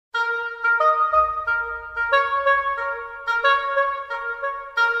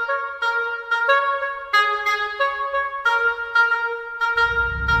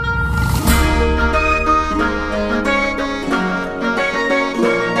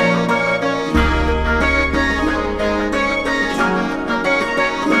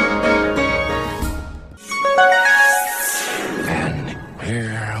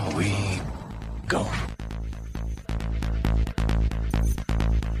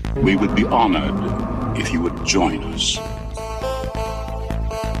We would be honored if you would join us.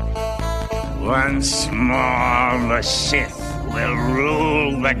 Once more, the Sith will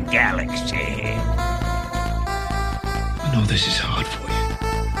rule the galaxy. I know this is hard for you,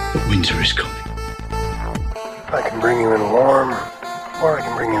 but winter is coming. I can bring you in warm, or I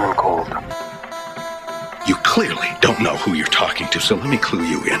can bring you in cold. You clearly don't know who you're talking to, so let me clue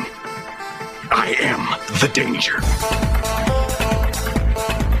you in. I am the danger.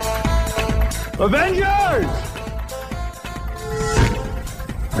 Avengers!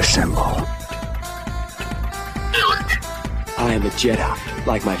 Assemble. I am a Jedi,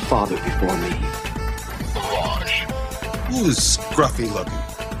 like my father before me. Who's scruffy looking?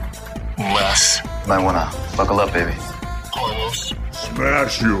 Les. Might wanna buckle up, baby. Carlos.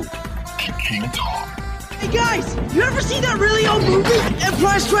 Smash you. King Tom. Hey guys, you ever see that really old movie,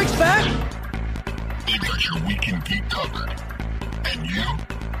 Empire Strikes Back? They got your weekend geek covered. And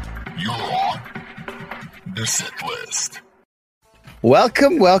you're on the Sith List.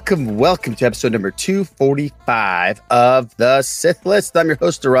 Welcome to episode number 245 of the Sith List. I'm your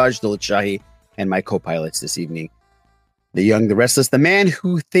host, Raj Dolachahi, and my co-pilots this evening. The young, the restless, the man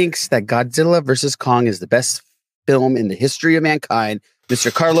who thinks that Godzilla vs. Kong is the best film in the history of mankind,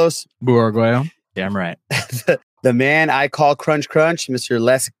 Mr. Carlos Buarguello. Damn right. the man I call Crunch Crunch, Mr.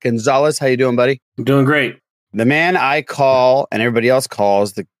 Les Gonzalez. How you doing, buddy? I'm doing great. The man I call, and everybody else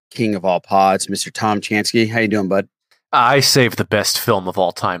calls, the king of all pods, Mr. Tom Chansky. How you doing, bud? I saved the best film of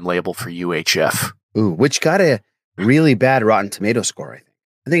all time label for UHF. Ooh, which got a really bad Rotten Tomato score, I think.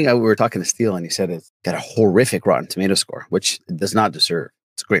 I think we were talking to Steele, and he said it's got a horrific Rotten Tomato score, which it does not deserve.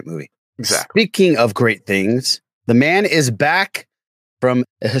 It's a great movie. Exactly. Speaking of great things, the man is back from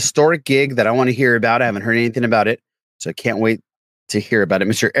a historic gig that I want to hear about. I haven't heard anything about it, so I can't wait to hear about it.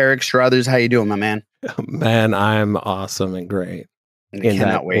 Mr. Eric Struthers, how you doing, my man? Man, I'm awesome and great. And I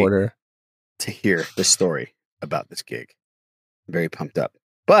cannot wait to hear the story about this gig. I'm very pumped up.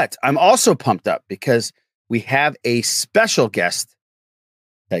 But I'm also pumped up because we have a special guest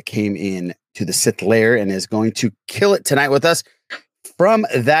that came in to the Sith Lair and is going to kill it tonight with us from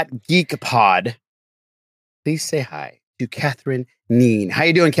that geek pod. Please say hi to Catherine Neen. How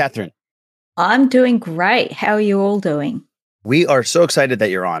you doing, Catherine? I'm doing great. How are you all doing? We are so excited that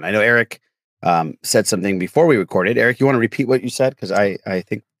you're on. I know Eric said something before we recorded. Eric, you want to repeat what you said? Because I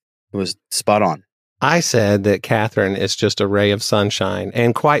think it was spot on. I said that Catherine is just a ray of sunshine.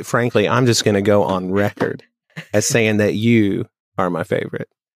 And quite frankly, I'm just going to go on record as saying that you are my favorite.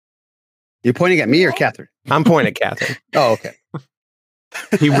 You're pointing at me or Catherine? I'm pointing at Catherine. Oh, okay.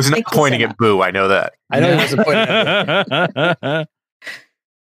 He was not pointing at Boo. I know that. I know he wasn't pointing at Boo.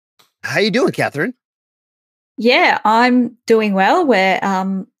 How you doing, Catherine? Yeah, I'm doing well.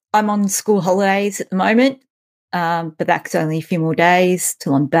 I'm on school holidays at the moment, but that's only a few more days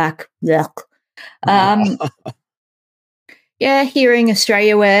till I'm back. Yuck. Yeah, here in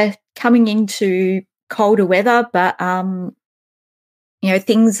Australia, we're coming into colder weather, but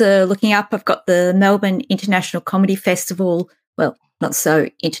things are looking up. I've got the Melbourne International Comedy Festival. Well, not so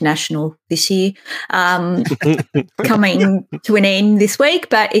international this year. Coming to an end this week,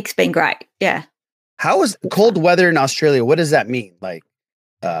 but it's been great. Yeah. How is cold weather in Australia? What does that mean? Like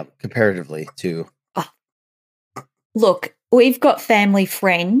comparatively to? Look, we've got family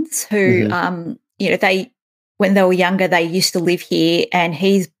friends who, when they were younger, they used to live here, and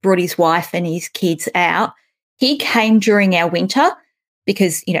he's brought his wife and his kids out. He came during our winter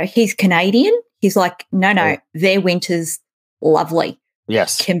because, he's Canadian. He's like, no, their winter's lovely.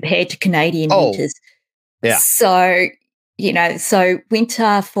 Yes. Compared to Canadian winters. Yeah. So, so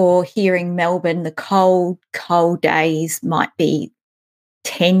winter for here in Melbourne, the cold days might be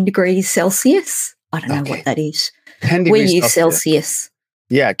 10 degrees Celsius. I don't know what that is. 10 degrees we use Celsius.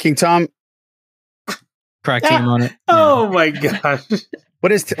 Yeah, King Tom. Crack team on it. Oh my gosh.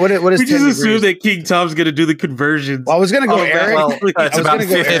 What is we just assume that King Tom's going to do the conversions. Well, I was going to go Eric. Well, it's about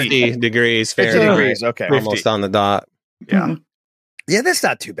 50 degrees. 50 degrees, okay. Almost on the dot. Yeah. Mm-hmm. Yeah, that's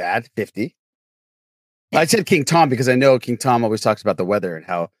not too bad, 50. I said King Tom because I know King Tom always talks about the weather and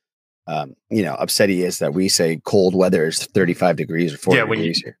how, upset he is that we say cold weather is 35 degrees or 40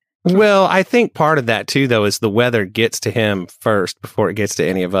 degrees here. Well, I think part of that too, though, is the weather gets to him first before it gets to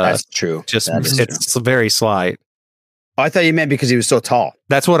any of us. That's true. It's very slight. Oh, I thought you meant because he was so tall.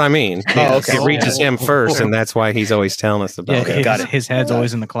 That's what I mean. Oh, okay. It reaches him first, and that's why he's always telling us about it. Got it. His head's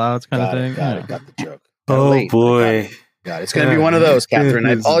always in the clouds kind of thing. Got the joke. Oh, boy. God, it's going to be one of those, Catherine.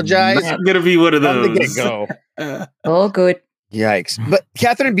 I apologize. It's going to be one of those. From the get-go. All good. Yikes. But,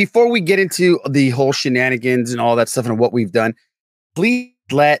 Catherine, before we get into the whole shenanigans and all that stuff and what we've done, please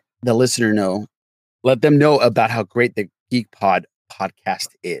let the listener know, let them know about how great the Geek Pod podcast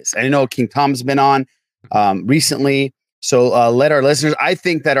is. I know King Tom's been on recently. So let our listeners, I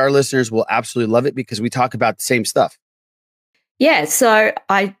think that our listeners will absolutely love it because we talk about the same stuff. Yeah. So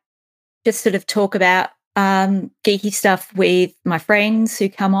I just sort of talk about geeky stuff with my friends who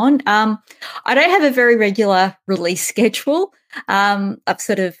come on. I don't have a very regular release schedule. I've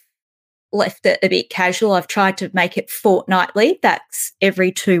sort of left it a bit casual. I've tried to make it fortnightly. That's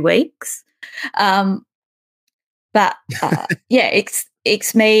every 2 weeks. But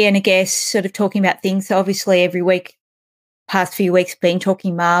it's me and a guest sort of talking about things. So obviously every week, past few weeks, been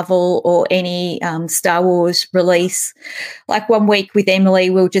talking Marvel or any Star Wars release. Like one week with Emily,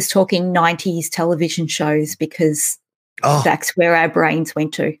 we were just talking 90s television shows because that's where our brains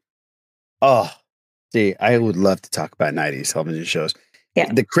went to. Oh, see, I would love to talk about 90s television shows. Yeah.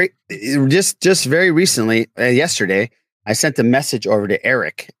 Just very recently, yesterday, I sent a message over to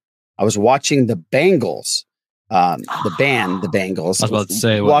Eric. I was watching the Bengals, the band, the Bengals. I was about to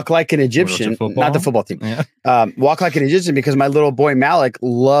say, Walk Like an Egyptian, not the football team. Yeah. Walk Like an Egyptian, because my little boy Malik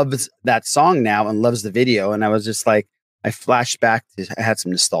loves that song now and loves the video. And I was just like, I flashed back to, I had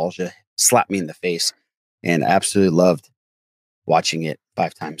some nostalgia, slapped me in the face, and I absolutely loved watching it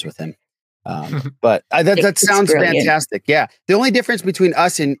 5 times with him. But that sounds fantastic. Yeah. The only difference between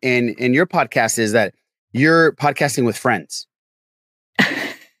us and your podcast is that you're podcasting with friends.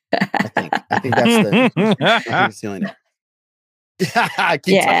 I think that's the only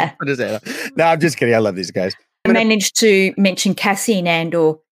yeah. No, I'm just kidding. I love these guys. I managed to mention Cassie and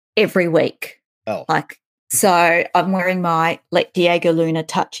Andor every week. Oh. So I'm wearing my Let Diego Luna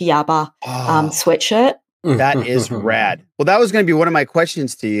Touch Yabba sweatshirt. That is rad. Well, that was going to be one of my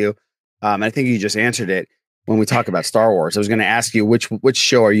questions to you. I think you just answered it when we talk about Star Wars. I was going to ask you which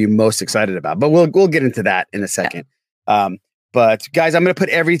show are you most excited about, but we'll get into that in a second. Yeah. But guys, I'm going to put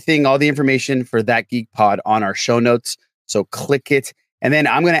everything, all the information for That Geek Pod on our show notes. So click it. And then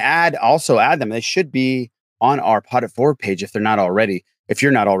I'm going to add them. They should be on our Pod It Forward page if you're not already.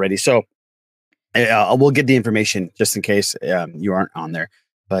 So we'll get the information just in case you aren't on there.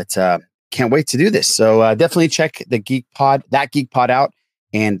 But can't wait to do this. So definitely check That Geek Pod out.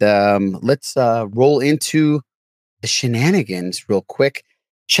 And let's roll into the shenanigans real quick.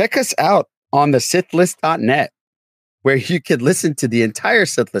 Check us out on the SithList.net, where you can listen to the entire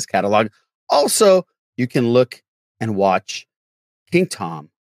Sith List catalog. Also, you can look and watch King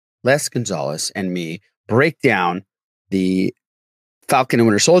Tom, Les Gonzalez, and me break down the Falcon and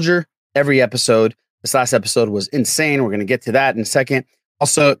Winter Soldier every episode. This last episode was insane. We're going to get to that in a second.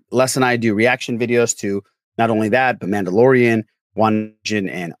 Also, Les and I do reaction videos to not only that, but Mandalorian, WandaVision,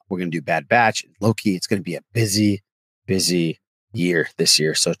 and we're going to do Bad Batch, Loki. It's going to be a busy year this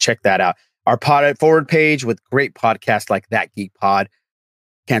year. So check that out. Our Pod It Forward page with great podcasts like That Geek Pod,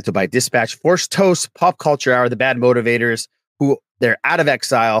 Canto Bite Dispatch, Force Toast, Pop Culture Hour, The Bad Motivators, who they're out of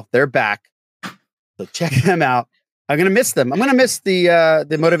exile. They're back. So check them out. I'm going to miss them. I'm going to miss the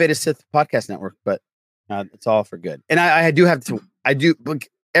Motivated Sith Podcast Network, but it's all for good. And I do,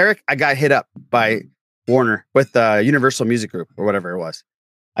 Eric, I got hit up by Warner with Universal Music Group or whatever it was.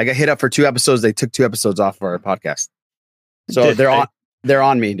 I got hit up for 2 episodes. They took 2 episodes off of our podcast. So they're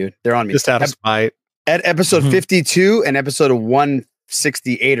on me, dude. They're on me. Just out of spite. At episode 52 and episode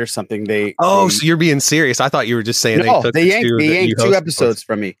 168 or something. So you're being serious. I thought you were just saying they yanked 2 episodes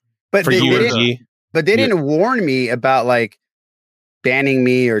from me. But they didn't warn me about like banning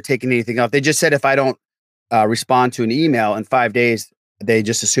me or taking anything off. They just said if I don't respond to an email in 5 days, they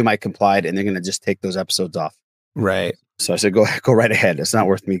just assume I complied and they're going to just take those episodes off. Right. So I said, go right ahead. It's not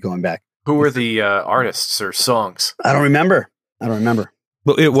worth me going back. Who were the artists or songs? I don't remember.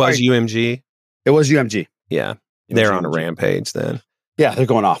 But it was UMG. It was UMG. Yeah. They're on a rampage then. Yeah, they're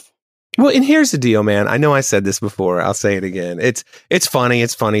going off. Well, and here's the deal, man. I know I said this before. I'll say it again. It's funny.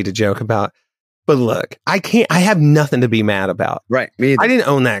 It's funny to joke about. But look, I have nothing to be mad about. Right. Me either. I didn't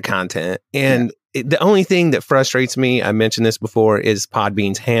own that content. And the only thing that frustrates me, I mentioned this before, is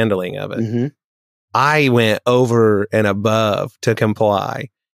Podbean's handling of it. Mm-hmm. I went over and above to comply.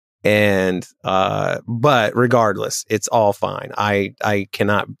 And, but regardless, it's all fine. I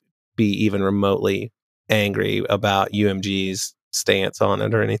cannot be even remotely angry about UMG's stance on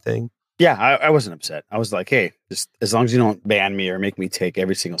it or anything. Yeah, I wasn't upset. I was like, hey, just as long as you don't ban me or make me take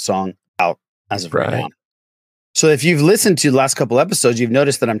every single song out as of right now. So if you've listened to the last couple episodes, you've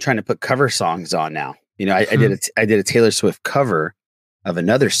noticed that I'm trying to put cover songs on now. You know, I did a Taylor Swift cover of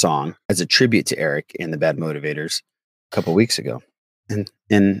another song as a tribute to Eric and the Bad Motivators a couple weeks ago. And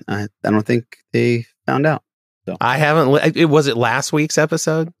I don't think they found out. So I haven't. Was it last week's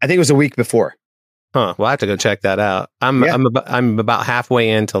episode? I think it was a week before. Huh. Well, I have to go check that out. I'm about halfway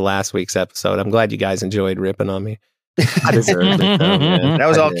into last week's episode. I'm glad you guys enjoyed ripping on me. I deserved it, though, man. That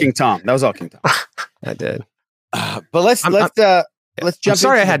was I all did. King Tom. I did. But let's jump. I'm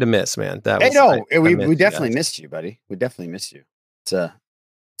sorry I had to miss, man. That Hey, was, no, I we missed you definitely guys. missed you, buddy. We definitely missed you. It's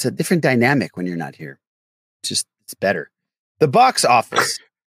a different dynamic when you're not here. It's better. The box office.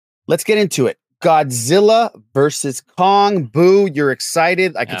 Let's get into it. Godzilla versus Kong. Boo, you're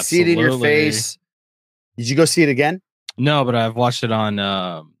excited. I can see it in your Absolutely. face. Did you go see it again? No, but I've watched it on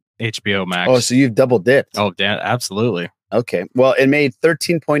HBO Max. Oh, so you've double dipped. Oh, damn, absolutely. Okay. Well, it made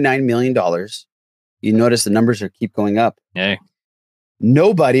 $13.9 million. You notice the numbers keep going up. Yay.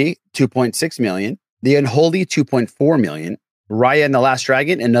 Nobody, 2.6 million. The Unholy, 2.4 million. Raya and the Last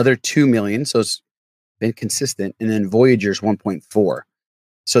Dragon, another 2 million. So it's been consistent. And then Voyager's 1.4.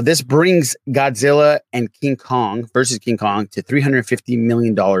 So this brings Godzilla and King Kong versus King Kong to $350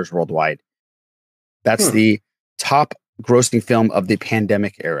 million worldwide. That's the top grossing film of the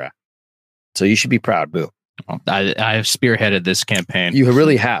pandemic era. So you should be proud, Boo. I have spearheaded this campaign. You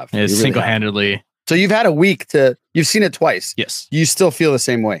really have. It's You really single-handedly. have. So you've had a week you've seen it twice. Yes. You still feel the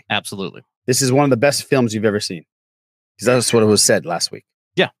same way. Absolutely. This is one of the best films you've ever seen. Because that's what it was said last week.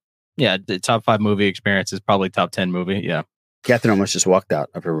 Yeah, the top 5 movie experience is probably top 10 movie. Yeah. Catherine almost just walked out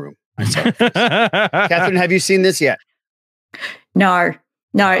of her room. I saw it. Catherine, have you seen this yet? No,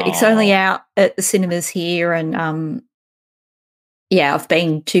 it's only out at the cinemas here, and I've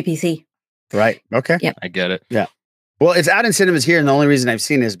been too busy. Right. Okay. Yep. I get it. Yeah. Well, it's out in cinemas here, and the only reason I've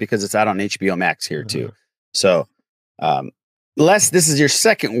seen it is because it's out on HBO Max here too. So, Les, this is your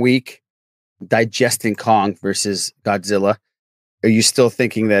second week digesting Kong versus Godzilla. Are you still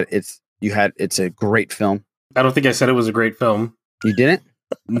thinking that it's a great film? I don't think I said it was a great film. You didn't?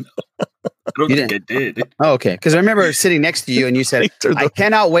 I don't You think I did. Oh, okay. Because I remember sitting next to you and you said, I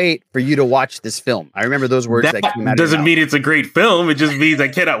cannot wait for you to watch this film. I remember those words that came out. That doesn't mean it's a great film. It just means I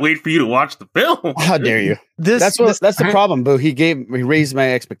cannot wait for you to watch the film. How dare you? That's the problem, Boo. He raised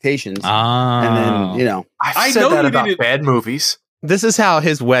my expectations. And then, I I said know that you about didn't- bad movies. This is how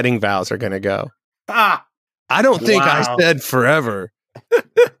his wedding vows are going to go. Ah, I don't think I Wow. said forever.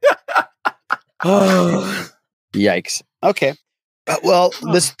 Yikes. Okay. Well,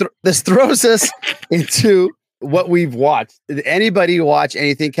 this throws us into what we've watched. Did anybody watch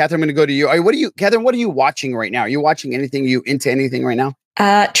anything? Catherine, I'm going to go to you. Catherine, what are you watching right now? Are you watching anything? Are you into anything right now?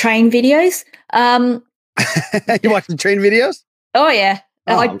 Train videos. You watching train videos? Oh yeah,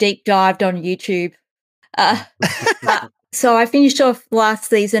 Oh. I deep dived on YouTube. So I finished off last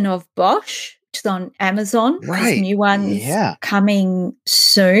season of Bosch, which is on Amazon. Right. There's new ones Yeah. coming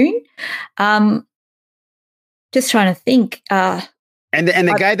soon. Just trying to think. And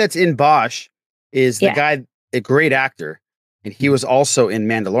the guy that's in Bosch is the guy, a great actor, and he was also in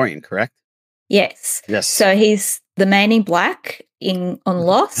Mandalorian, correct? Yes. Yes. So he's the man in black on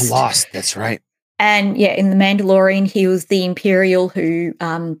Lost. Lost. That's right. And in The Mandalorian, he was the Imperial who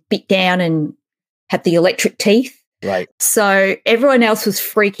bit down and had the electric teeth. Right. So everyone else was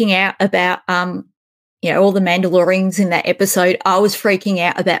freaking out about, all the Mandalorians in that episode. I was freaking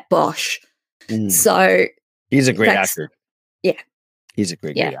out about Bosch. So he's a great actor. Yeah. He's a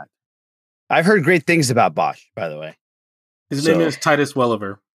great actor. I've heard great things about Bosch, by the way. His name is Titus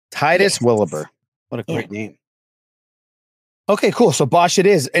Welliver. Titus Welliver. What a great name. Okay, cool. So Bosch it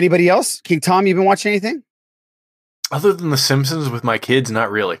is. Anybody else? King Tom, you been watching anything? Other than The Simpsons with my kids, not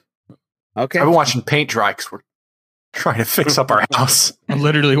really. Okay. I've been watching paint dry because we're trying to fix up our house. I'm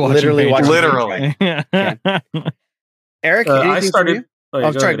literally watching. Literally. Eric, I anything started. from you?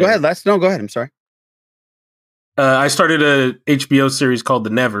 Oh, sorry. Go ahead. Go ahead. I'm sorry. I started a HBO series called The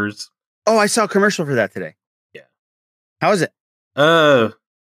Nevers. Oh, I saw a commercial for that today. Yeah. How is it?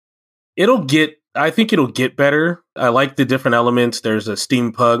 I think it'll get better. I like the different elements. There's a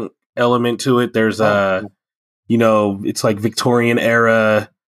steampunk element to it. There's it's like Victorian era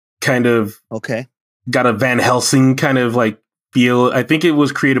kind of. Okay. Got a Van Helsing kind of like feel. I think it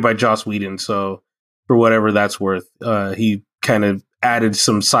was created by Joss Whedon. So for whatever that's worth, he kind of added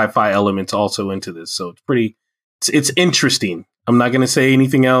some sci-fi elements also into this. So it's interesting. I'm not going to say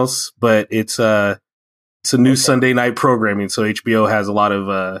anything else, but it's a new Sunday night programming. So HBO has a lot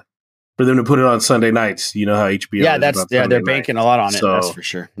of, for them to put it on Sunday nights, you know how HBO is they're banking a lot on it. That's for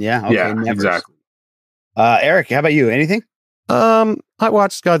sure. Yeah. Okay. Yeah, exactly. Eric, how about you? Anything? I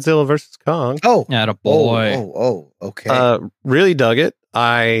watched Godzilla versus Kong. Oh, a boy. Okay. Really dug it.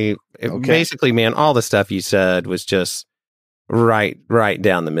 Basically, man, all the stuff you said was just right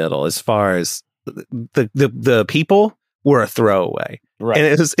down the middle. As far as the people were a throwaway, right?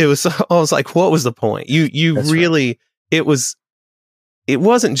 And it was. I was like, what was the point? You That's really. Right. It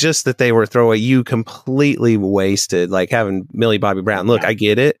wasn't just that they were throwaway. You completely wasted like having Millie Bobby Brown. Look, I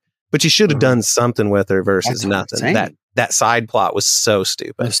get it. but you should have done something with her versus That's what I'm nothing. saying. That side plot was so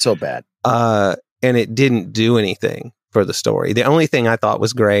stupid. It was so bad. And it didn't do anything for the story. The only thing I thought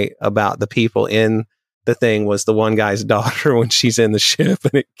was great about the people in the thing was the one guy's daughter when she's in the ship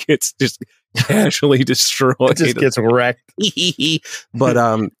and it gets just casually destroyed. It just gets wrecked. But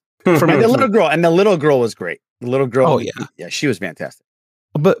for me, the little girl was great. The little girl, oh yeah, she was fantastic.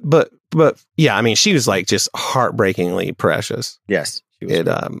 But yeah, I mean, she was like just heartbreakingly precious. Yes, she was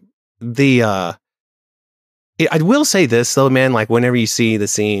I will say this though, man. Like whenever you see the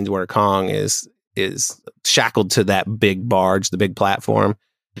scenes where Kong is shackled to that big barge, the big platform,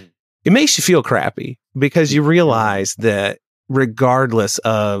 it makes you feel crappy because you realize that regardless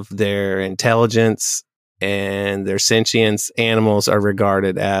of their intelligence and their sentience, animals are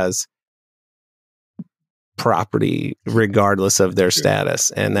regarded as property regardless of their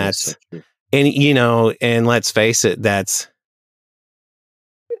status. And that's, and you know, and let's face it, that's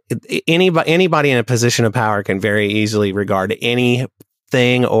anybody in a position of power can very easily regard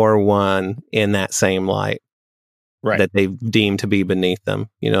anything or one in that same light, right, that they deem to be beneath them.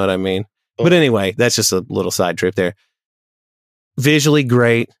 You know what I mean? Oh. But anyway, that's just a little side trip there. Visually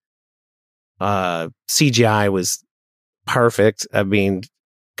great. CGI was perfect. I mean,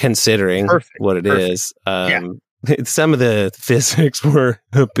 considering what it is. Some of the physics were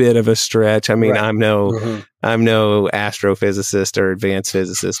a bit of a stretch. I mean, I'm no astrophysicist or advanced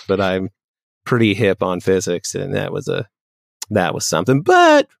physicist, but I'm pretty hip on physics, and that was something.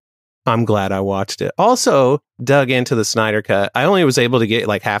 But I'm glad I watched it. Also, dug into the Snyder Cut. I only was able to get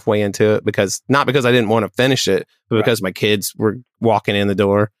like halfway into it not because I didn't want to finish it, but because my kids were walking in the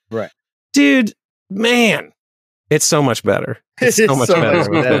door. Right, dude, man, it's so much better. It's so much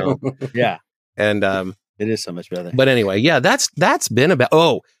better. Yeah, and it is so much better. But anyway, yeah, that's been about.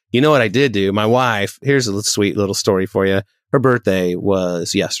 Oh, you know what I did do? My wife. Here's a sweet little story for you. Her birthday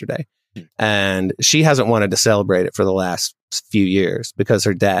was yesterday, and she hasn't wanted to celebrate it for the last few years because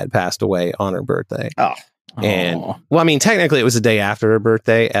her dad passed away on her birthday. Oh, and well, I mean, technically it was the day after her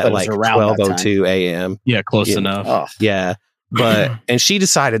birthday at like 12:02 a.m. Yeah, close enough. Oh. Yeah. But, and she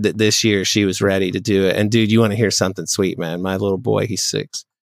decided that this year she was ready to do it. And dude, you want to hear something sweet, man? My little boy, he's 6.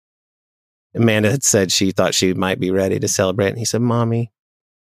 Amanda had said she thought she might be ready to celebrate. And he said, Mommy,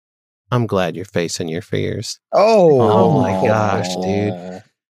 I'm glad you're facing your fears. Oh my gosh, dude.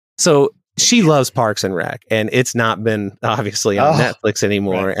 So she loves Parks and Rec, and it's not been obviously on Netflix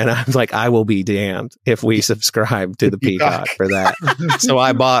anymore. Right. And I'm like, I will be damned if we subscribe to the Peacock for that. So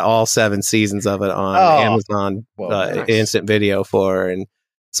I bought all 7 seasons of it on Amazon Instant Video for her. And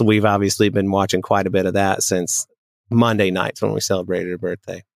so we've obviously been watching quite a bit of that since Monday nights when we celebrated her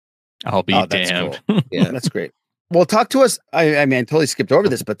birthday. I'll be damned. Cool. Yeah, that's great. Well, talk to us. I mean, I totally skipped over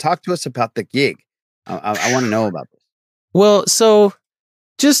this, but talk to us about the gig. I want to know about this. Well, so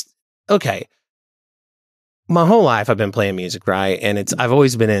just okay. My whole life I've been playing music, right? And I've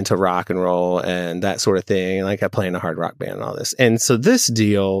always been into rock and roll and that sort of thing. Like I play in a hard rock band and all this. And so this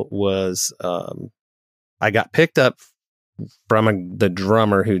deal was, I got picked up from the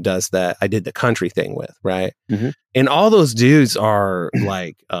drummer who does that. I did the country thing with, right? Mm-hmm. And all those dudes are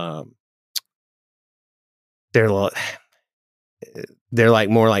like, they're like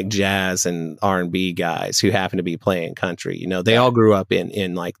more like jazz and R&B guys who happen to be playing country. You know, they all grew up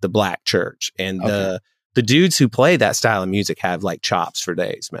in like the black church, and the dudes who play that style of music have like chops for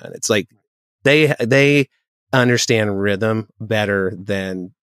days, man. It's like they understand rhythm better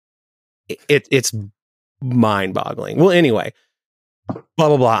than it's mind boggling. Well, anyway, blah,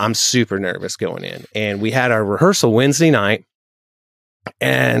 blah, blah. I'm super nervous going in, and we had our rehearsal Wednesday night.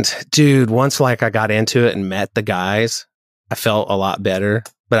 And dude, once like I got into it and met the guys, I felt a lot better,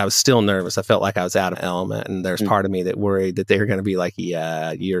 but I was still nervous. I felt like I was out of element, and there's part of me that worried that they were going to be like,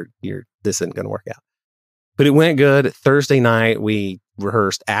 yeah, this isn't going to work out. But it went good. Thursday night, we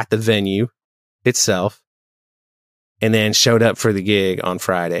rehearsed at the venue itself and then showed up for the gig on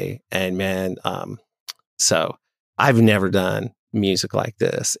Friday. And man, so I've never done music like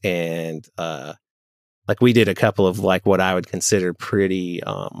this. And, like we did a couple of like what I would consider pretty,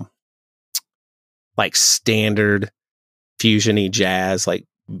 like standard fusion-y jazz, like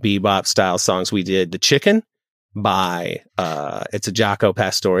bebop style songs. We did The Chicken by, it's a Jaco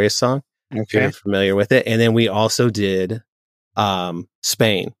Pastorius song. Okay. If you're familiar with it. And then we also did,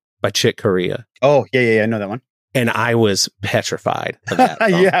 Spain by Chick Corea. Oh, yeah. I know that one. And I was petrified of that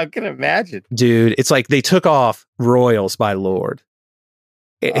song. Yeah, I can imagine. Dude, it's like they took off Royals by Lorde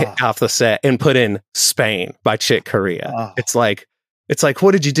off the set and put in Spain by Chick Corea. Oh. It's like,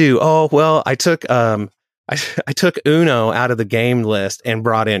 what did you do? Oh, well, I took I took Uno out of the game list and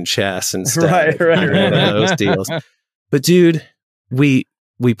brought in chess instead. Right. One of those deals. But dude, we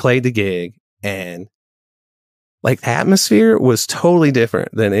we played the gig, and like atmosphere was totally different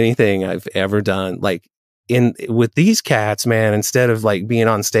than anything I've ever done. Like with these cats, man, instead of like being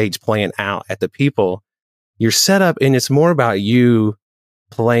on stage playing out at the people, you're set up and it's more about you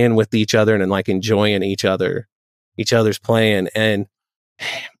playing with each other and like enjoying each other's playing. And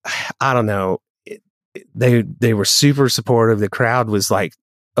I don't know, they were super supportive. The crowd was like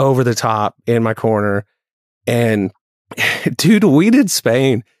over the top in my corner. And dude, we did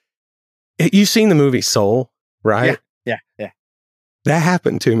Spain. You've seen the movie Soul, right? Yeah. That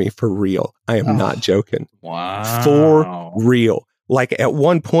happened to me for real. I am not joking. Wow. For real. Like at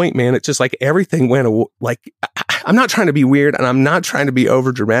one point, man, it's just like everything went like, I'm not trying to be weird and I'm not trying to be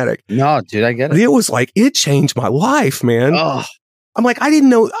over dramatic. No, dude, I get it. It was like, it changed my life, man. Oh. I'm like, I didn't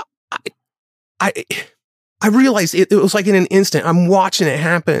know. I realized it was like in an instant. I'm watching it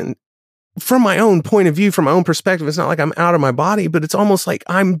happen from my own point of view, from my own perspective. It's not like I'm out of my body, but it's almost like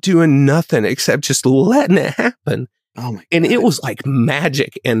I'm doing nothing except just letting it happen. Oh my God. And it was like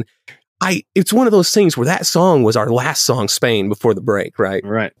magic. And it's one of those things where that song was our last song, Spain, before the break, right?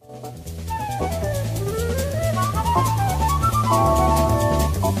 Right.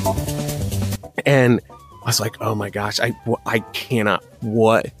 And I was like, oh my gosh, I cannot,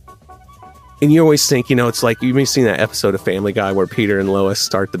 what? And you always think, it's like, you've seen that episode of Family Guy where Peter and Lois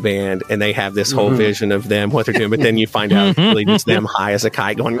start the band and they have this whole vision of them, what they're doing, but then you find out it's really just them high as a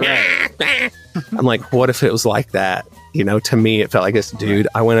kite going, I'm like, what if it was like that? To me, it felt like this. Dude,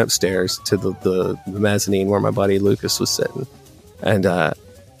 I went upstairs to the mezzanine where my buddy Lucas was sitting, and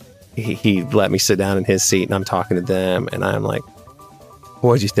he let me sit down in his seat, and I'm talking to them, and I'm like,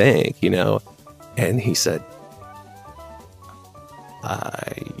 what'd you think? And he said,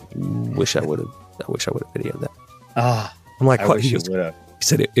 I wish I would have videoed that. I'm like, what? He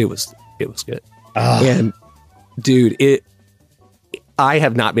said it was good. And dude, I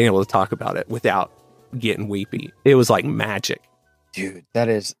have not been able to talk about it without getting weepy. It was like magic. Dude, that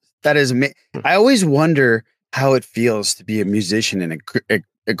is amazing. I always wonder how it feels to be a musician and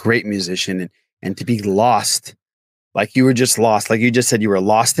a great musician and to be lost. Like you were just lost. Like you just said, you were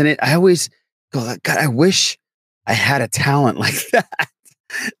lost in it. I always go, God, I wish I had a talent like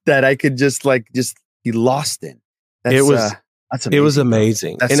that I could just be lost in. It was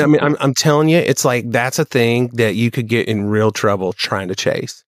amazing. And so cool. I'm telling you, it's like, that's a thing that you could get in real trouble trying to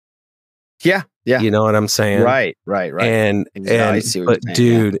chase. Yeah. You know what I'm saying? Right. And I see what but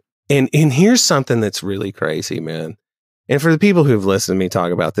you're saying, dude, and here's something that's really crazy, man. And for the people who've listened to me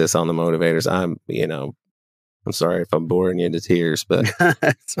talk about this on the Motivators, I'm sorry if I'm boring you to tears, but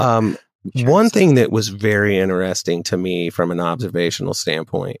one thing that was very interesting to me from an observational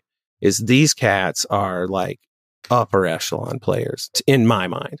standpoint is these cats are like upper echelon players in my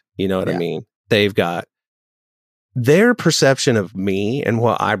mind. You know what I mean? They've got their perception of me and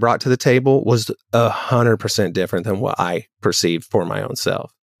what I brought to the table was 100% different than what I perceived for my own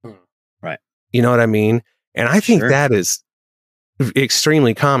self. Right. You know what I mean? And I think that is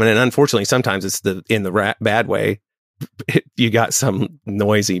extremely common. And unfortunately, sometimes it's in the bad way. You got some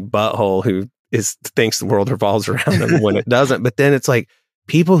noisy butthole who thinks the world revolves around them when it doesn't. But then it's like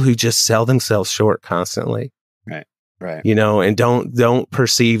people who just sell themselves short constantly. Right. And don't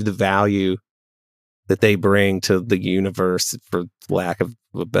perceive the value that they bring to the universe, for lack of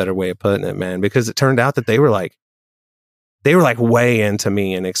a better way of putting it, man. Because it turned out that they were like way into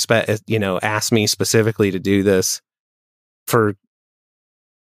me and asked me specifically to do this for,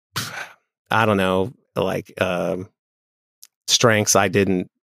 I don't know, like strengths I didn't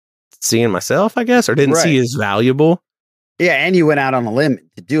see in myself, I guess, or didn't see as valuable. Yeah, and you went out on a limb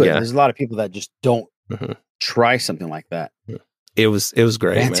to do it. Yeah. There's a lot of people that just don't try something like that. It was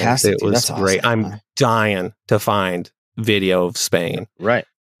great, fantastic, man. It was great. Awesome. I'm dying to find video of Spain. Right.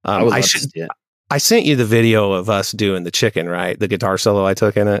 I sent you the video of us doing the chicken, right? The guitar solo I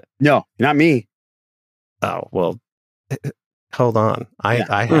took in it. No, not me. Oh, well, hold on.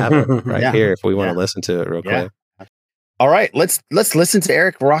 I have it right here if we want to listen to it real quick. All right, let's listen to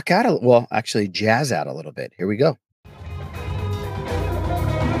Eric rock out. Well, actually jazz out a little bit. Here we go.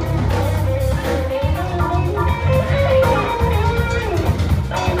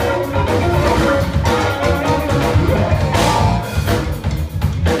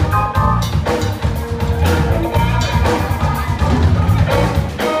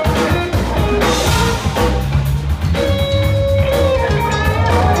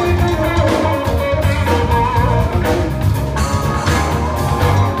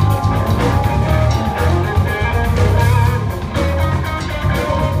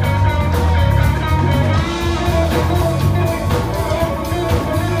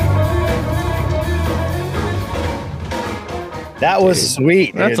 That was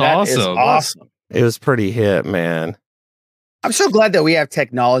sweet. That's dude. That awesome. is awesome. It was pretty hit, man. I'm so glad that we have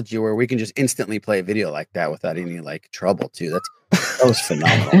technology where we can just instantly play a video like that without any like trouble too. That was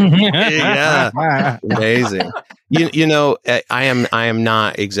phenomenal. Yeah, amazing. You know, I am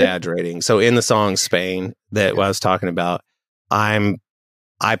not exaggerating. So in the song Spain that I was talking about, I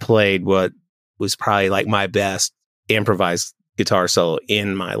played what was probably like my best improvised guitar solo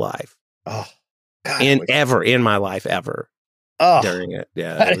in my life. Oh, God, in my life ever. Oh, during it.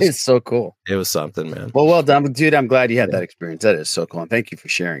 Yeah. That is so cool. It was something, man. Well done, dude. I'm glad you had that experience. That is so cool. And thank you for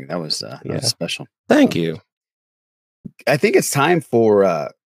sharing. That was special. Thank you. I think it's time for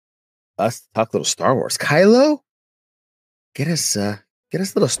us to talk a little Star Wars. Kylo, get us a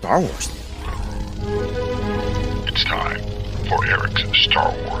little Star Wars. It's time for Eric's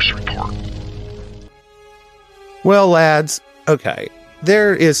Star Wars report. Well, lads, okay.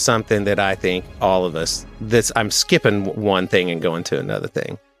 There is something that I think all of us, I'm skipping one thing and going to another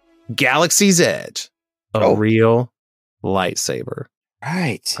thing. Galaxy's Edge, a real lightsaber.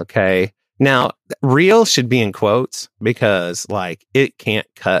 Right. Okay. Now, real should be in quotes because like it can't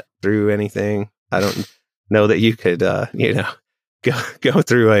cut through anything. I don't know that you could, go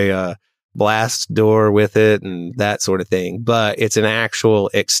through a blast door with it and that sort of thing. But it's an actual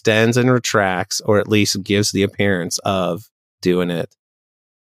extends and retracts, or at least gives the appearance of doing it.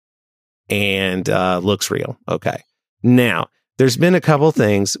 And looks real. Okay. Now, there's been a couple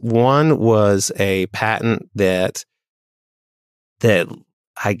things. One was a patent that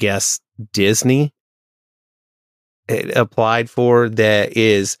I guess Disney applied for that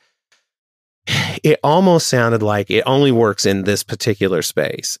is, it almost sounded like it only works in this particular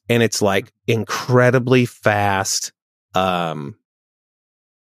space. And it's like incredibly fast motion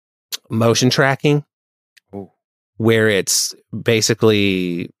tracking. Ooh. Where it's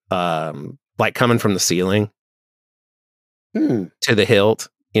basically like coming from the ceiling to the hilt,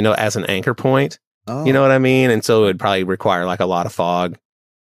 as an anchor point. Oh. You know what I mean? And so it would probably require like a lot of fog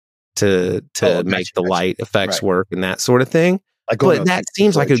to make the light effects work and that sort of thing. But that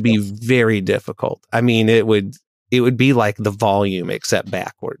seems like it would be very difficult. I mean, it would be like the volume except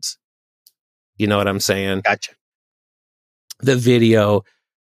backwards. You know what I'm saying? Gotcha. The video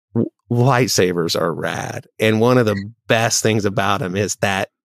lightsabers are rad. And one of the best things about them is that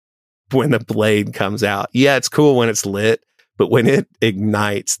when the blade comes out, it's cool when it's lit, but when it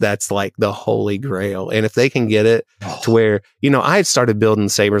ignites, that's like the holy grail. And if they can get it to where, I had started building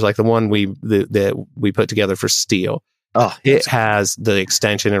sabers like the one that we put together for steel. Oh, it has the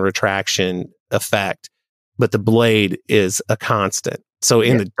extension and retraction effect, but the blade is a constant. So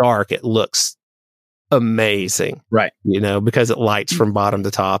in the dark, it looks amazing. Right. Because it lights from bottom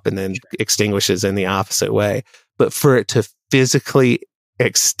to top and then extinguishes in the opposite way. But for it to physically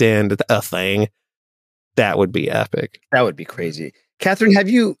extend a thing, that would be epic. That would be crazy. Catherine, have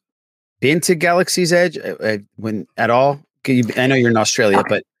you been to Galaxy's Edge when at all? I know you're in Australia,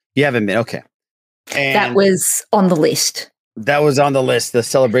 but you haven't been. Okay. And that was on the list. That was on the list, the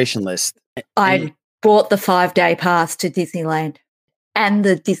celebration list. I bought the 5-day pass to Disneyland and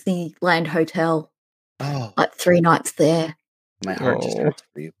the Disneyland Hotel. Oh, like 3 nights there. My heart just hurts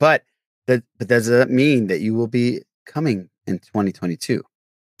for you. But does that mean that you will be coming in 2022?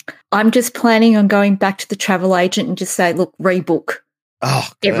 I'm just planning on going back to the travel agent and just say, look, rebook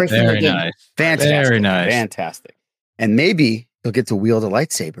everything Very again. nice. Fantastic. Very nice. Fantastic. And maybe you'll get to wield a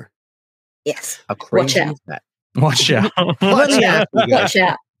lightsaber. Yes. How crazy Watch out. is that? Watch out. Watch out. Watch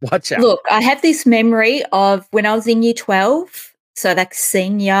out. Watch out. Look, I have this memory of when I was in year 12, so that's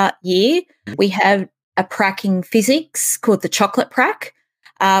senior year, we have a prac in physics called the chocolate prac,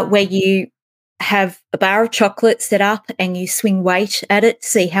 where you have a bar of chocolate set up and you swing weight at it to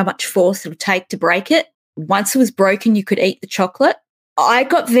see how much force it would take to break it. Once it was broken, you could eat the chocolate. I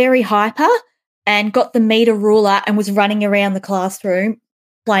got very hyper and got the meter ruler and was running around the classroom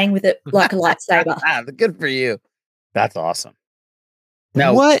playing with it like a lightsaber. Good for you. That's awesome.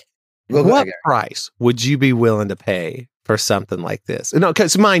 Now, what price would you be willing to pay for something like this? No,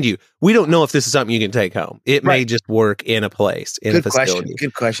 because mind you, we don't know if this is something you can take home. It may just work in a place, in a facility.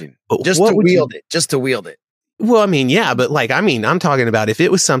 Good question. But just to wield it. Well, I mean, yeah, but I'm talking about if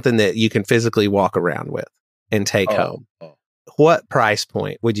it was something that you can physically walk around with and take home. Oh. What price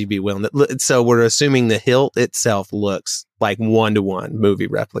point would you be willing to? So we're assuming the hilt itself looks like 1-to-1 movie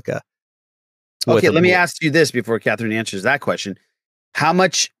replica. Okay, let me ask you this before Catherine answers that question. How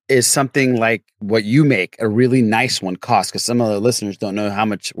much is something like what you make, a really nice one, cost? Because some of the listeners don't know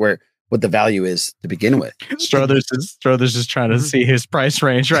what the value is to begin with. Struthers is trying to see his price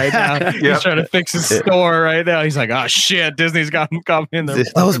range right now. He's trying to fix his store right now. He's like, oh shit, Disney's got me in there.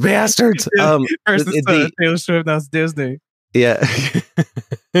 Those bastards. First it's Taylor Swift, now it's Disney. Yeah.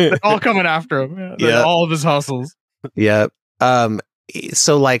 They're all coming after him. Yeah. All of his hustles. Yeah.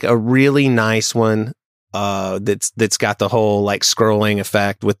 So like a really nice one that's got the whole like scrolling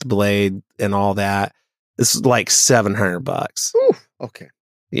effect with the blade and all that. This is like $700. Ooh, okay.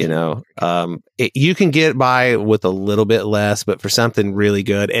 You know, you can get by with a little bit less, but for something really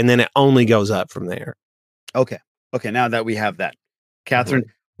good, and then it only goes up from there. Okay. Now that we have that, Catherine,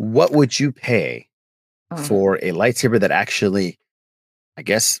 what would you pay for a lightsaber that actually, I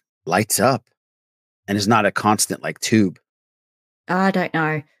guess, lights up and is not a constant like tube? I don't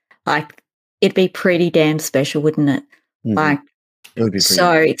know. Like, it'd be pretty damn special, wouldn't it? Mm-hmm. Like, it would be pretty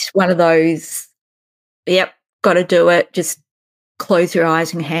so it's one of those, yep, got to do it. Just close your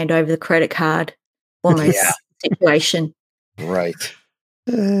eyes and hand over the credit card almost situation. Right.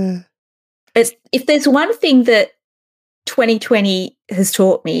 If there's one thing that 2020 has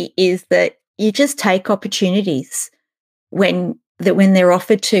taught me is that you just take opportunities when they're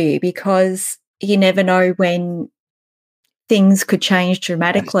offered to you, because you never know when things could change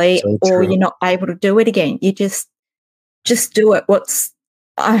dramatically, so or you're not able to do it again. You just do it.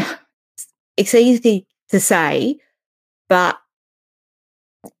 It's easy to say, but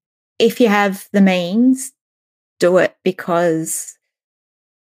if you have the means, do it, because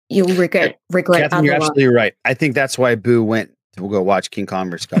you'll regret Catherine, otherwise. You're absolutely right. I think that's why Boo went to go watch King Kong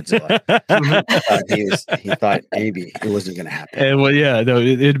vs. Godzilla. He thought maybe it wasn't going to happen. Well, yeah, no,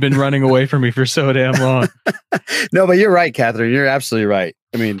 it had been running away from me for so damn long. No, but you're right, Catherine. You're absolutely right.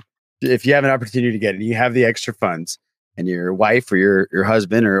 I mean, if you have an opportunity to get it, you have the extra funds, and your wife or your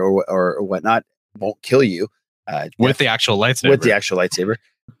husband or whatnot won't kill you with the actual lightsaber.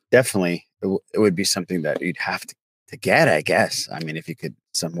 Definitely, it would be something that you'd have to get, I guess. I mean, if you could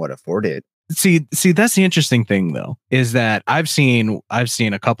somewhat afford it. See, that's the interesting thing, though, is that I've seen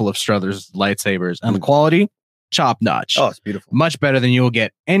a couple of Struthers lightsabers, and the quality, top notch. Oh, it's beautiful, much better than you will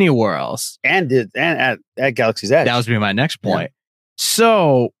get anywhere else. And at Galaxy's Edge. That was my next point. Yeah.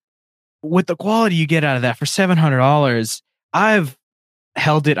 So, with the quality you get out of that for $700, I've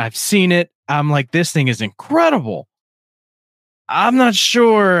held it, I've seen it. I'm like, this thing is incredible. I'm not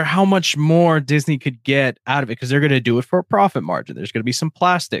sure how much more Disney could get out of it, because they're going to do it for a profit margin. There's going to be some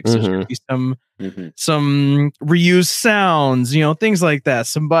plastics. There's going to be some reused sounds, things like that.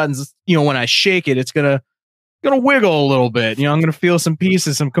 Some buttons, when I shake it, it's gonna wiggle a little bit. I'm going to feel some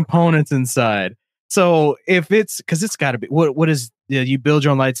pieces, some components inside. So if because it's got to be what is you build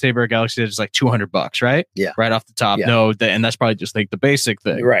your own lightsaber at Galaxy Edge, it's like $200, right? Yeah, right off the top. Yeah. No, and that's probably just like the basic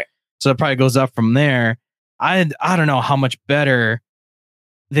thing, right? So it probably goes up from there. I don't know how much better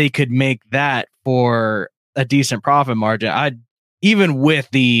they could make that for a decent profit margin. Even with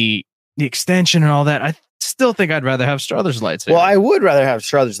the extension and all that, I still think I'd rather have Struthers lightsaber. Well, I would rather have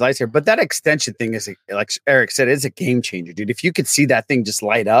Struthers lightsaber, but that extension thing is, like Eric said, it's a game changer, dude. If you could see that thing just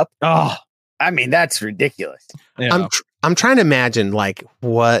light up, I mean, that's ridiculous. Yeah. I'm trying to imagine like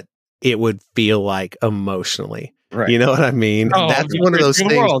what it would feel like emotionally. Right. You know what I mean? That's one of those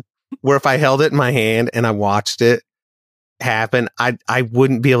things where if I held it in my hand and I watched it happen, I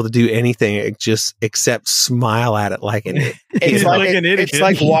wouldn't be able to do anything except smile at it like an idiot. It's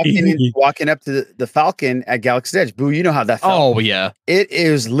like walking up to the Falcon at Galaxy's Edge. Boo, you know how that felt. Oh yeah, it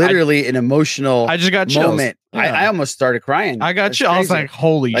is literally an emotional. I just got moment. Yeah. I almost started crying. I got chills. I was like,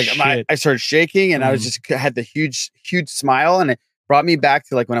 holy shit! I started shaking, and I was just had the huge smile, and it brought me back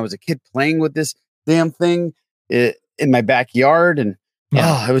to like when I was a kid playing with this damn thing in my backyard, and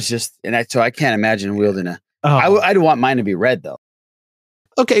it was just, so I can't imagine wielding a. I'd want mine to be red though.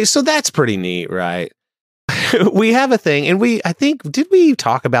 Okay, so that's pretty neat, right? We have a thing, and did we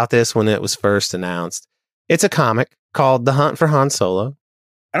talk about this when it was first announced? It's a comic called The Hunt for Han Solo.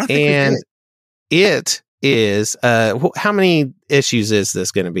 I don't think we did. It is how many issues is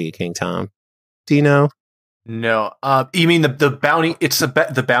this going to be, King Tom? Do you know? No. You mean the bounty? It's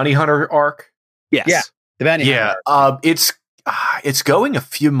the bounty hunter arc. Yes. Yeah. The bounty hunter. It's going a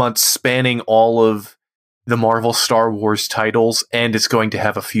few months, spanning all of the Marvel Star Wars titles, and it's going to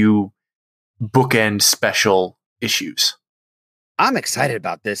have a few bookend special issues. I'm excited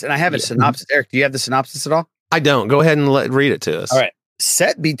about this, and I have a synopsis. Eric, do you have the synopsis at all? I don't. Go ahead and read it to us. All right.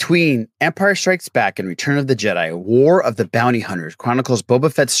 Set between Empire Strikes Back and Return of the Jedi, War of the Bounty Hunters chronicles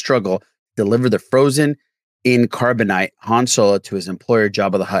Boba Fett's struggle to deliver the frozen in carbonite Han Solo to his employer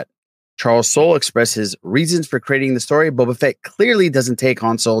Jabba the Hutt. Charles Soule expresses reasons for creating the story. Boba Fett clearly doesn't take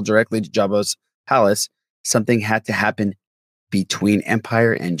Han Solo directly to Jabba's palace. Something had to happen between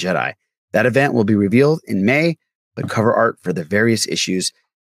Empire and Jedi. That event will be revealed in May, but cover art for the various issues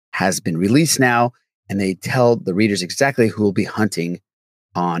has been released now, and they tell the readers exactly who will be hunting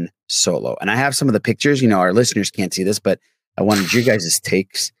Han Solo. And I have some of the pictures. Our listeners can't see this, but I wanted you guys'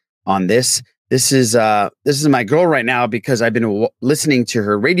 takes on this. This is my girl right now because I've been listening to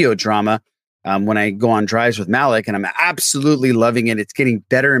her radio drama when I go on drives with Malik, and I'm absolutely loving it. It's getting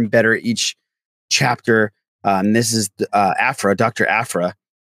better and better each chapter. This is Afra, Dr. Afra,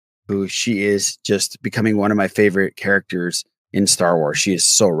 who she is just becoming one of my favorite characters in Star Wars. She is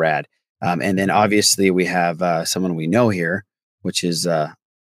so rad. And then obviously we have someone we know here, which is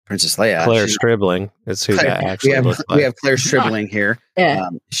Princess Leia. Claire Stribling. That's who that actually looks like. We have Claire Stribling here. Yeah.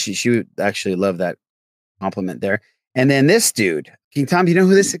 She would actually love that compliment there. And then this dude, King Tom, do you know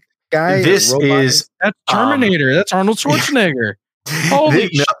who this guy This is? That's Terminator. That's Arnold Schwarzenegger. Holy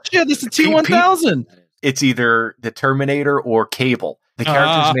shit, this is T-1000. It's either the Terminator or Cable. The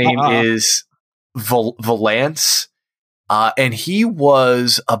character's name is Valance. And he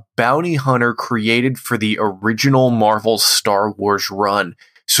was a bounty hunter created for the original Marvel Star Wars run.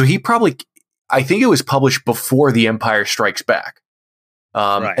 So he I think it was published before The Empire Strikes Back.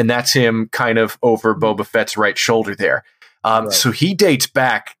 Right. And that's him kind of over Boba Fett's right shoulder there. Right. So he dates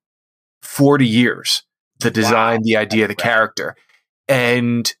back 40 years, the design, the idea, the character.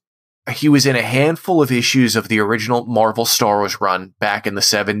 And he was in a handful of issues of the original Marvel Star Wars run back in the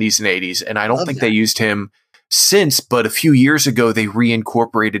 70s and 80s. And I don't think they used him since, but a few years ago, they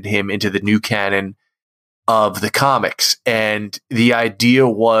reincorporated him into the new canon of the comics. And the idea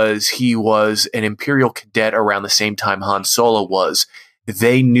was he was an Imperial cadet around the same time Han Solo was.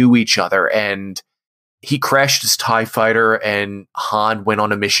 They knew each other, and he crashed his TIE fighter, and Han went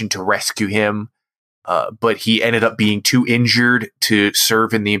on a mission to rescue him. But he ended up being too injured to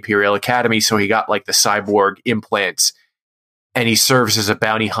serve in the Imperial Academy, so he got like the cyborg implants, and he serves as a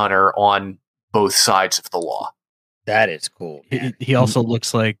bounty hunter on both sides of the law. That is cool. He also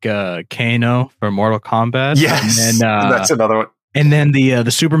looks like Kano from Mortal Kombat. Yes, and that's another one. And then the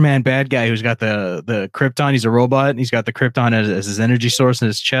Superman bad guy who's got the Krypton. He's a robot, and he's got the Krypton as his energy source in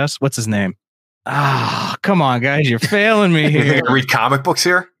his chest. What's his name? Ah, come on, guys, you're failing me here. Read comic books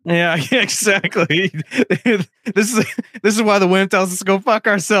here? Yeah, exactly. This is why the wind tells us to go fuck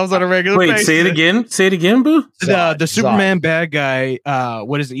ourselves on a regular basis. Wait, say it again. Say it again, Boo. The Superman bad guy.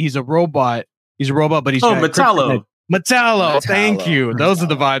 What is it? He's a robot. He's a robot, but he's Metallo. Metallo. Thank you. Those are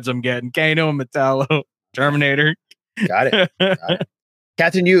the vibes I'm getting. Kano and Metallo. Terminator. Got it.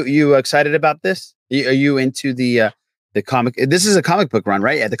 Captain, you excited about this? Are you into the comic? This is a comic book run,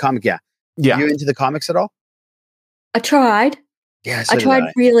 right? Yeah, the comic. Yeah. Yeah. Are you into the comics at all? I tried. Yes, I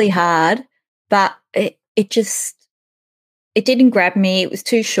tried really hard, but it didn't grab me. It was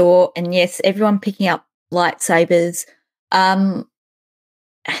too short, and yes, everyone picking up lightsabers.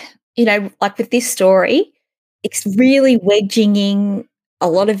 Like with this story, it's really wedging in a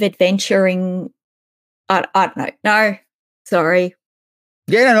lot of adventuring. I don't know. No, sorry.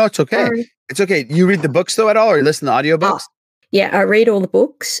 Yeah, no, it's okay. Sorry. It's okay. You read the books though at all, or you listen to audiobooks? Yeah, I read all the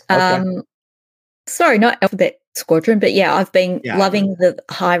books. Okay. Sorry, not Alphabet Squadron, but yeah, I've been loving the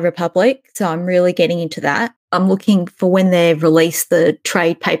High Republic, so I'm really getting into that. I'm looking for when they release the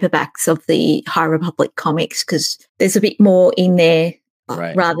trade paperbacks of the High Republic comics because there's a bit more in there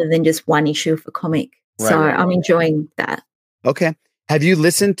rather than just one issue of a comic. So I'm enjoying that. Okay. Have you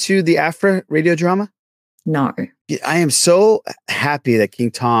listened to the Afra radio drama? No. I am so happy that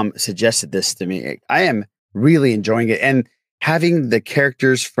King Tom suggested this to me. I am really enjoying it. And having the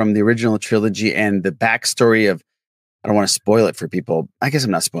characters from the original trilogy and the backstory of, I don't want to spoil it for people. I guess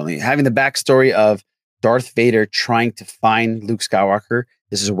I'm not spoiling it. Having the backstory of Darth Vader trying to find Luke Skywalker.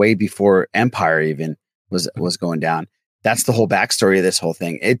 This is way before Empire even was going down. That's the whole backstory of this whole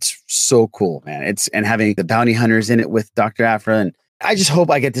thing. It's so cool, man. And having the bounty hunters in it with Dr. Afra. And I just hope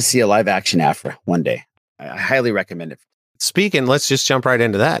I get to see a live action Afra one day. I highly recommend it. Let's just jump right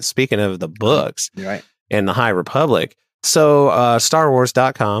into that. Speaking of the books and the High Republic. So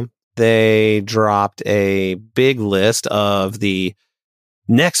StarWars.com, they dropped a big list of the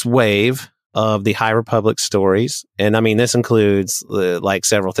next wave of the High Republic stories. And I mean, this includes like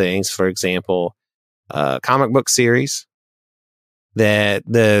several things. For example, comic book series that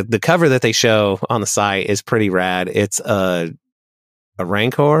the cover that they show on the site is pretty rad. It's a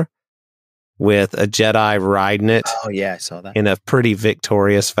Rancor with a Jedi riding it. Oh yeah, I saw that in a pretty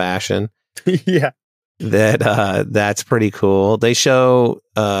victorious fashion. Yeah, that's pretty cool. They show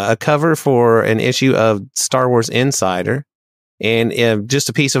a cover for an issue of Star Wars Insider, and just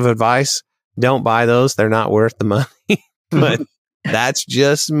a piece of advice: don't buy those; they're not worth the money. But that's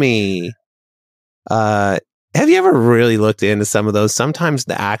just me. Have you ever really looked into some of those? Sometimes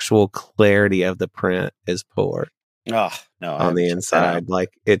the actual clarity of the print is poor. Oh no! On the inside, like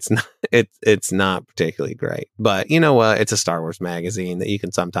it's not particularly great. But you know what? It's a Star Wars magazine that you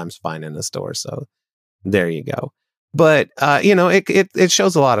can sometimes find in the store. So there you go. But it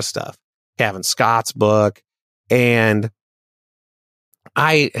shows a lot of stuff. Kevin Scott's book, and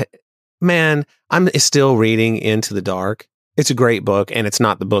I'm still reading Into the Dark. It's a great book, and it's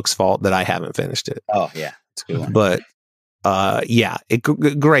not the book's fault that I haven't finished it. Oh yeah, it's a good one. But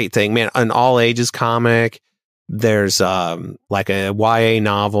great thing, man. An all ages comic. There's like a YA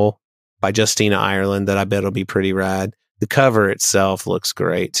novel by Justina Ireland that I bet will be pretty rad. The cover itself looks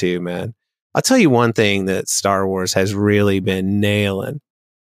great too, man. I'll tell you one thing that Star Wars has really been nailing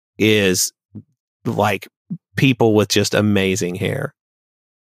is like people with just amazing hair.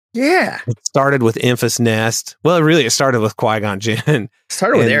 Yeah. It started with Enfys Nest. Well, it started with Qui-Gon Jinn.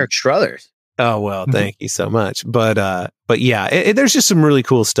 Started with Eric Struthers. Oh, well, thank you so much. But yeah, there's just some really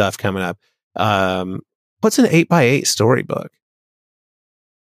cool stuff coming up. What's an 8x8 storybook?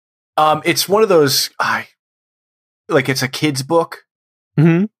 It's one of those, like it's a kid's book.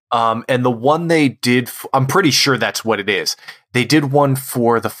 Mm-hmm. And the one they did, I'm pretty sure that's what it is. They did one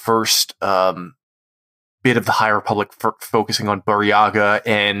for the first bit of the High Republic, focusing on Buryaga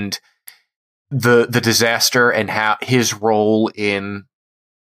and the disaster and how his role in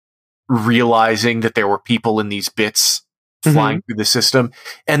realizing that there were people in these bits flying through the system.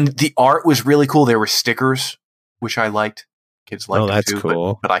 And the art was really cool. There were stickers, which I liked. Kids liked them too,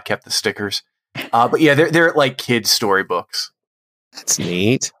 cool. but I kept the stickers. But yeah, they're like kids' storybooks. That's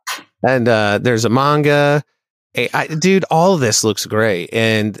neat. And there's a manga. Dude, all of this looks great.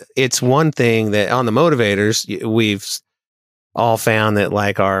 And it's one thing that on the motivators, we've all found that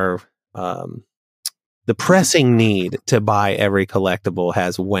like our the pressing need to buy every collectible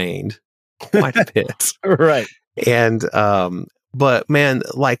has waned quite a bit. Right. And but man,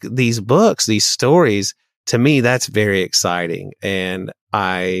 like these books, these stories, to me, that's very exciting. And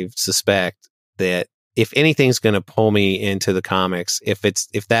I suspect that if anything's going to pull me into the comics, if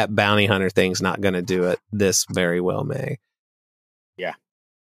that bounty hunter thing's not going to do it, this very well may. Yeah.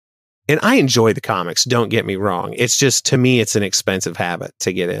 And I enjoy the comics. Don't get me wrong. It's just, to me, it's an expensive habit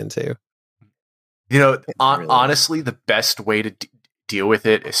to get into. You know, honestly, the best way to deal with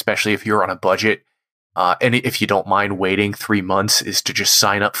it, especially if you're on a budget, and if you don't mind waiting 3 months, is to just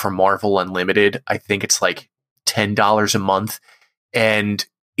sign up for Marvel Unlimited. I think it's like $10 a month. And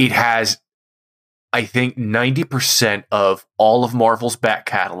it has, I think, 90% of all of Marvel's back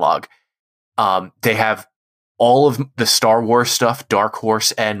catalog. They have all of the Star Wars stuff, Dark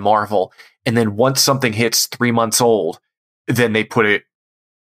Horse and Marvel. And then once something hits 3 months old, then they put it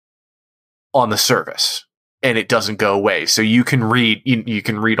on the service and it doesn't go away. So you can read, you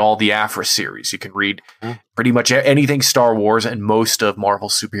can read all the Afra series. You can read pretty much anything Star Wars and most of Marvel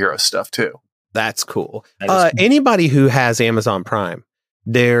superhero stuff too. That's cool. Anybody who has Amazon Prime,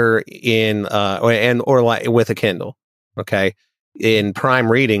 they're in or like with a Kindle. Okay. In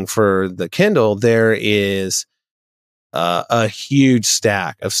Prime Reading for the Kindle, there is a huge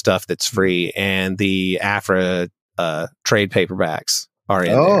stack of stuff that's free, and the Afra trade paperbacks are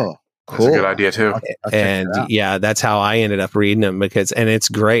in there. Cool. That's a good idea too. And yeah, that's how I ended up reading them and it's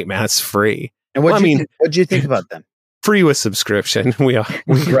great, man. It's free. And what'd you think about them? Free with subscription. We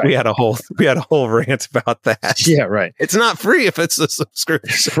had a whole rant about that. Yeah, right. It's not free if it's a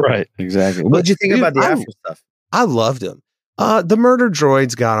subscription. Right. Exactly. What'd you think about the Afra stuff? I loved them. The murder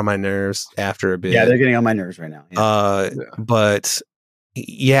droids got on my nerves after a bit. Yeah, they're getting on my nerves right now. Yeah. But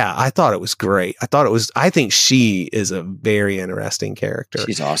yeah, I thought it was great. I think she is a very interesting character.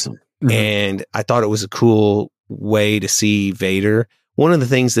 She's awesome. And I thought it was a cool way to see Vader. One of the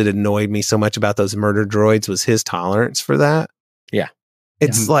things that annoyed me so much about those murder droids was his tolerance for that. Yeah.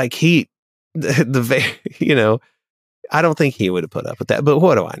 It's like I don't think he would have put up with that, but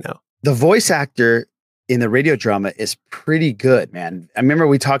what do I know? The voice actor in the radio drama is pretty good, man. I remember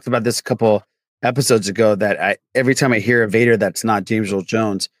we talked about this a couple episodes ago that every time I hear a Vader that's not James Earl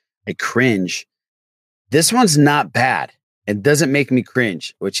Jones, I cringe. This one's not bad. It doesn't make me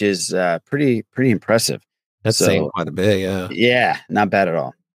cringe, which is pretty impressive. That's saying quite a bit, yeah. Yeah, not bad at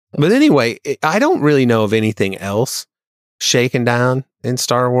all. But anyway, I don't really know of anything else shaken down in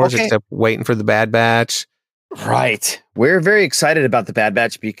Star Wars except waiting for the Bad Batch. Right. We're very excited about the Bad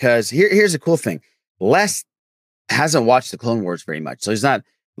Batch because here's the cool thing. Les hasn't watched the Clone Wars very much, so he's not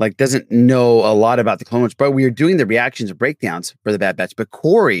doesn't know a lot about the Clone Wars. But we are doing the reactions and breakdowns for the Bad Batch. But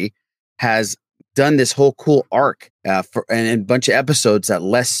Corey has done this whole cool arc for a bunch of episodes that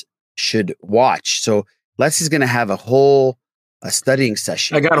Les should watch. So Les is going to have a studying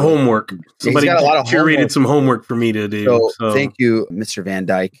session. I got homework. Somebody curated some homework for me to do. So thank you, Mr. Van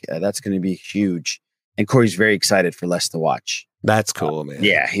Dyke. That's going to be huge. And Corey's very excited for Les to watch. That's cool, man.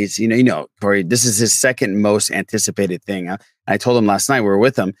 Yeah, he's Corey. This is his second most anticipated thing. I told him last night we were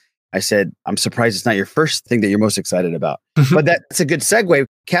with him, I said, I'm surprised it's not your first thing that you're most excited about. But that's a good segue.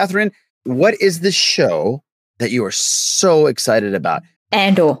 Catherine, what is the show that you are so excited about?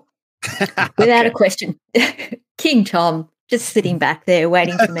 Andor. Without a question. King Tom, just sitting back there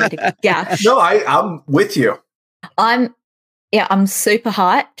waiting for me to gush. No, I'm with you. I'm super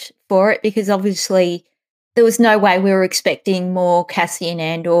hyped for it because obviously there was no way we were expecting more Cassian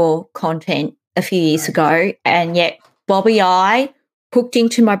Andor content a few years ago. And yet Bobby I hooked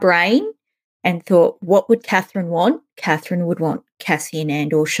into my brain and thought, what would Catherine want? Catherine would want Cassian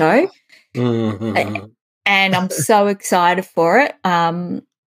Andor show. Mm-hmm. And I'm so excited for it.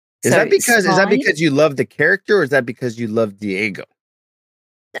 Is that because you love the character, or is that because you love Diego?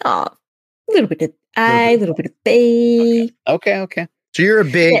 Oh, a little bit of A, a little bit of B. Okay. So you're a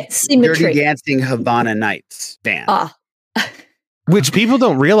big Dirty Dancing Havana Nights fan. Which people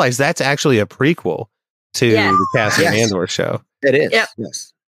don't realize that's actually a prequel to the Cassian Andor show. It is. Yep.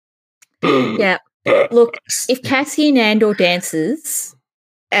 Yes. Yeah. Look, if Cassian Andor dances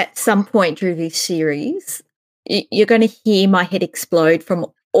at some point during this series, you're going to hear my head explode from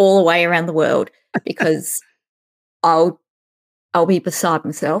all the way around the world because I'll be beside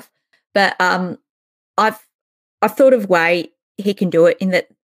myself. But I've thought of a way he can do it in that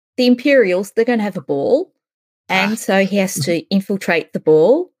the Imperials, they're going to have a ball, and so he has to infiltrate the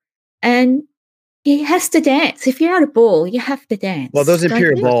ball, and he has to dance. If you're at a ball, you have to dance. Well, those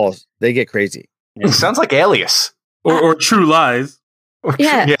Imperial balls, they get crazy. It sounds like Alias. Or True Lies.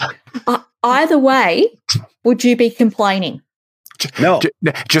 Yeah. Either way, would you be complaining? No.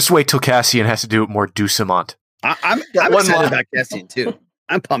 Just wait till Cassian has to do it more doucement. I'm excited about Cassian too.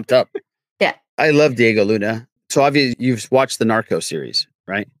 I'm pumped up. Yeah. I love Diego Luna. So obviously you've watched the Narco series,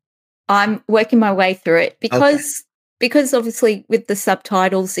 right? I'm working my way through it because obviously with the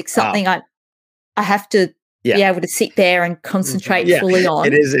subtitles, it's something I have to be able to sit there and concentrate fully on.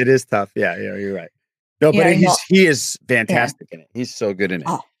 It is tough. Yeah, you're right. No, but he is fantastic in it. He's so good in it.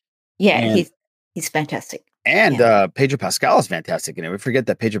 Oh, yeah, he's fantastic. And Pedro Pascal is fantastic in it. We forget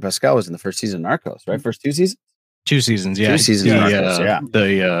that Pedro Pascal was in the first season of Narcos, right? First 2 seasons? 2 seasons, yeah. 2 seasons of Narcos,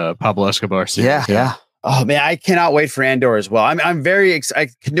 The Pablo Escobar series. Yeah. Oh man, I cannot wait for Andor as well. I'm very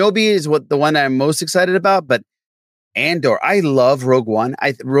excited. Kenobi is the one I'm most excited about, but Andor, I love Rogue One.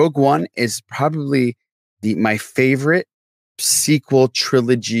 Rogue One is probably my favorite sequel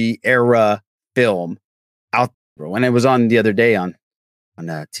trilogy era film out there. When it was on the other day on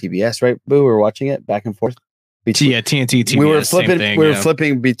TBS, right? Boo, we were watching it back and forth. TNT, TBS, we were flipping. Same thing, we were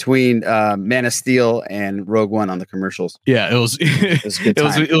flipping between Man of Steel and Rogue One on the commercials. Yeah, it was.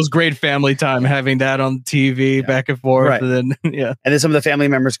 It was great family time having that on TV back and forth, right. and then some of the family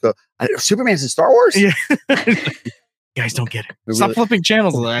members go, "Superman's in Star Wars." Yeah, you guys don't get it. Stop flipping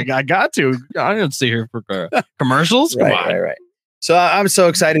channels. I got to. I don't stay here for commercials. Come on. Right. So I'm so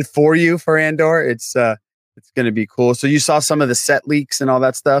excited for you for Andor. It's going to be cool. So you saw some of the set leaks and all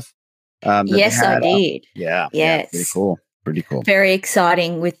that stuff. Yes, I did. Yeah. Yes. Pretty cool. Very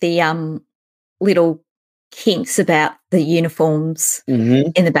exciting with the little hints about the uniforms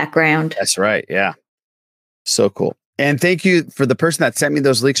in the background. That's right. Yeah. So cool. And thank you for the person that sent me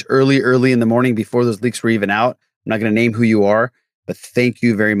those leaks early in the morning before those leaks were even out. I'm not going to name who you are, but thank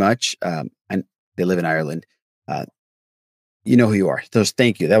you very much. And they live in Ireland. You know who you are.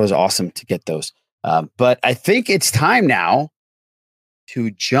 Thank you. That was awesome to get those. But I think it's time now to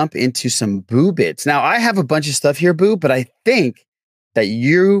jump into some Boo bits. Now, I have a bunch of stuff here, Boo, but I think that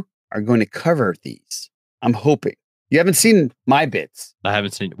you are going to cover these. I'm hoping. You haven't seen my bits. I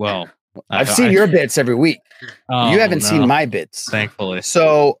haven't seen. Well, I've seen your bits every week. You haven't seen my bits. Thankfully.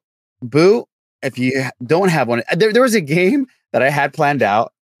 So, Boo, if you don't have one, there was a game that I had planned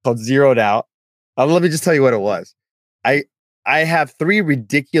out called Zeroed Out. Let me just tell you what it was. I have 3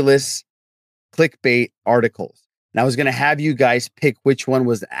 ridiculous clickbait articles. And I was going to have you guys pick which one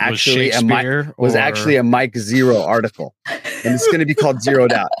was actually a Mike Zero article, and it's going to be called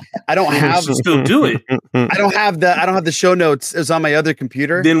Zeroed Out. I don't have still do it. I don't have the show notes. It's on my other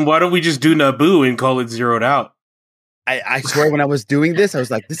computer. Then why don't we just do Naboo and call it Zeroed Out? I swear when I was doing this, I was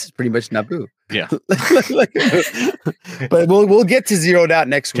like, this is pretty much Naboo. Yeah. But we'll get to Zeroed Out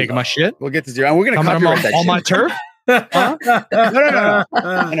next week. Taking my shit. We'll get to Zero. And we're going to copyright that on shit. my turf. Huh? No.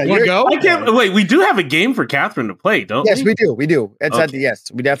 Wanna go? I can't wait. We do have a game for Catherine to play, don't we? Yes, we do. It's at the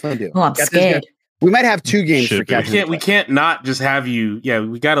yes, we definitely do. Oh, I'm scared. We might have 2 games for Catherine. We can't not just have you. Yeah,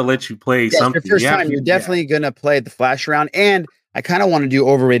 we got to let you play something. Your first time, you're definitely going to play the flash round, and I kind of want to do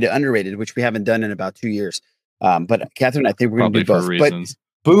overrated, underrated, which we haven't done in about 2 years. But Catherine, I think we're going to do both. But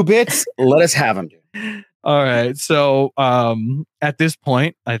Boo bits, let us have them. Dude. All right. So at this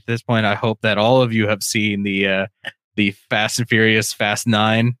point, I hope that all of you have seen the the Fast and Furious Fast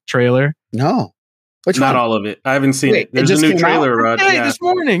 9 trailer? No. Which Not one? all of it. I haven't seen Wait, it. There's it a just new came trailer, out? Rod. Hey, Yeah. this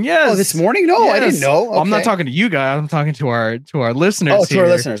morning, yes. Oh, this morning? No, I didn't know. Well, I'm not Okay. talking to you guys. I'm talking to our listeners. Oh, to our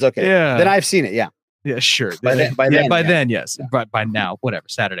here. listeners. Okay. Yeah. Then I've seen it. Yeah. Yeah, sure. By then, yes. But by now, whatever.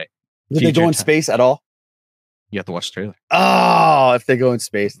 Saturday. Did they go in space at all? You have to watch the trailer. Oh, if they go in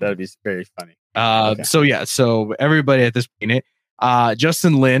space, that would be very funny. Okay. So everybody at this point,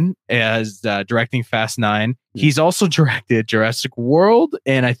 Justin Lin as directing Fast 9. He's also directed Jurassic World,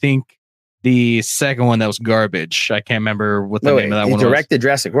 and I think the second one that was garbage. I can't remember what the name of that one was. He directed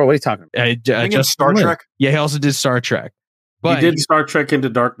Jurassic World. What are you talking about? Just Star Trek. Yeah, he also did Star Trek. But he did Star Trek Into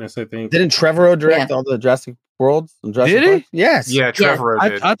Darkness, I think. Didn't Trevorrow direct all the Jurassic Worlds? Did he? Yes. Yeah, Trevorrow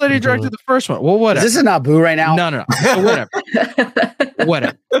did. I thought he directed the first one. Well, whatever. Is this a Naboo right now? No. So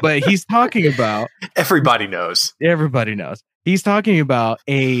whatever. But he's talking about. Everybody knows. He's talking about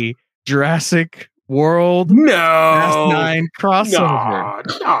a Jurassic World Fast 9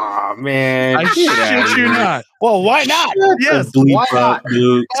 crossover. No, man. I shit you not. Well, why not? Yes, why not,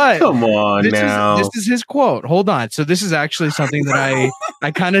 dude? But Come on now. This is his quote. Hold on. So this is actually something that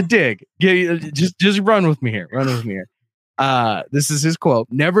I kind of dig. Just run with me here. This is his quote.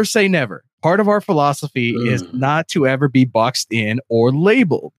 Never say never. Part of our philosophy is not to ever be boxed in or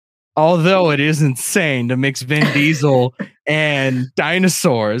labeled. Although it is insane to mix Vin Diesel and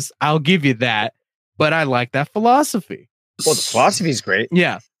dinosaurs, I'll give you that. But I like that philosophy. Well, the philosophy is great.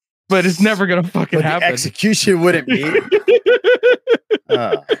 Yeah. But it's never going to fucking happen. The execution wouldn't be.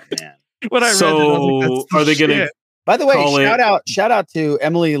 Oh, man. When I read it, I was like, that's are they going to... By the way, shout out to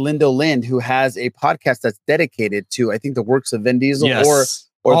Emily Lindo Lind, who has a podcast that's dedicated to, I think, the works of Vin Diesel or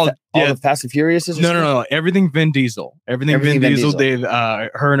all the Fast and Furious. No. Everything Vin Diesel. Everything Vin Diesel. They've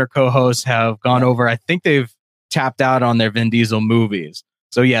her and her co-hosts have gone over. I think they've tapped out on their Vin Diesel movies.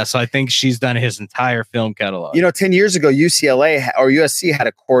 So I think she's done his entire film catalog. 10 years ago, UCLA or USC had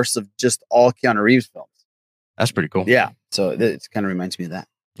a course of just all Keanu Reeves films. That's pretty cool. Yeah. So it kind of reminds me of that.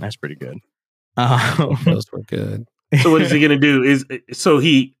 That's pretty good. Those were good. So what is he going to do?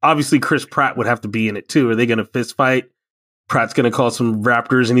 He obviously Chris Pratt would have to be in it too. Are they going to fist fight? Pratt's going to call some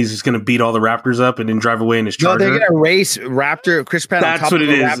raptors and he's just going to beat all the raptors up and then drive away in his Charger. No, they're going to race Raptor. Chris Pratt. That's on top what of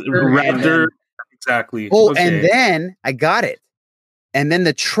it is. Raptor. Exactly. Oh, okay. And then I got it. And then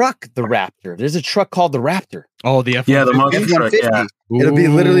the truck, the Raptor. There's a truck called the Raptor. Oh, the F-150. Yeah, the monster truck. Yeah. It'll be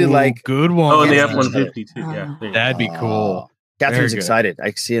literally like good one. Oh, and the F-150 too. Yeah, that'd be cool. Catherine's excited.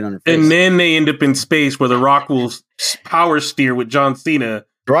 I see it on her face. And then they end up in space where the Rock will power steer with John Cena.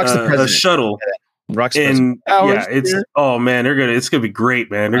 The Rock's the president. A shuttle. Rock's and it's gonna be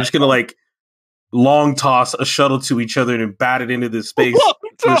great, man. They're just gonna like long toss a shuttle to each other and bat it into the space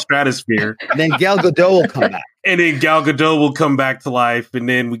to the stratosphere. And then Gal Gadot will come back. And then Gal Gadot will come back to life, and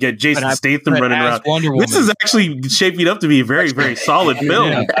then we get Jason Statham running around. This is actually shaping up to be a very, very solid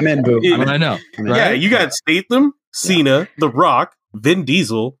film. I'm in, boo. I know. Right? Yeah, you got Statham, Cena, The Rock, Vin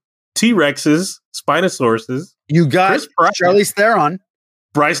Diesel, T-Rexes, Spinosauruses. You got Charlize Theron,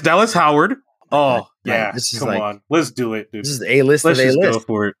 Bryce Dallas Howard. Oh, yeah. Right. This is come on. Let's do it, dude. This is the A-list Let's of just A-list. go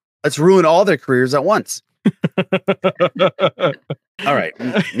for it. Let's ruin all their careers at once. All right,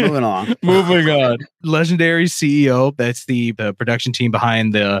 moving along. Moving on. Legendary CEO, that's the production team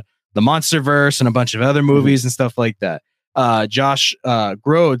behind the Monsterverse and a bunch of other movies and stuff like that. Josh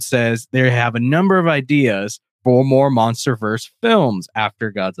Grode says they have a number of ideas for more Monsterverse films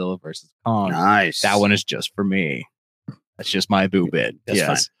after Godzilla vs. Kong. Nice. That one is just for me. That's just my boo bit. That's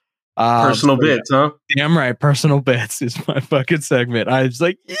yes. Personal bits, huh? Damn right. Personal bits is my fucking segment. I was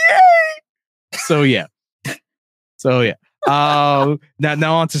like, yay! So yeah. Now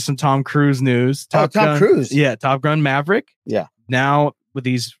on to some Tom Cruise news. Tom Cruise. Yeah, Top Gun Maverick. Yeah. Now with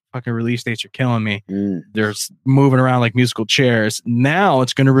these fucking release dates are killing me. They're moving around like musical chairs. Now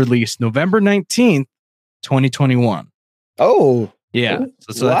it's going to release November 19th, 2021. Oh. Yeah.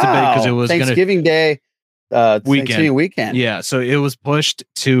 So that's a big because it was Thanksgiving Day weekend. Yeah. So it was pushed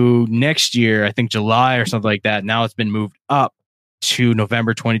to next year, I think July or something like that. Now it's been moved up to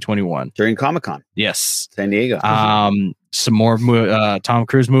November 2021 during Comic-Con. Yes. San Diego. Some more Tom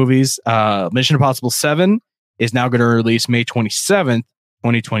Cruise movies. Mission Impossible 7 is now going to release May 27th,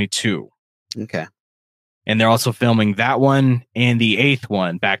 2022. Okay. And they're also filming that one and the 8th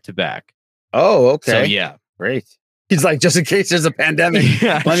one back to back. Oh, okay. So yeah. Great. He's like, just in case there's a pandemic,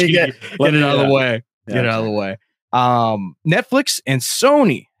 let me get it out of the way. Get it out of the way. Netflix and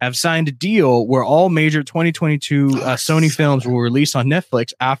Sony have signed a deal where all major 2022 Sony films will release on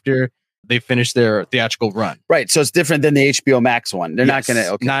Netflix after they finish their theatrical run. Right. So it's different than the HBO Max one. They're not going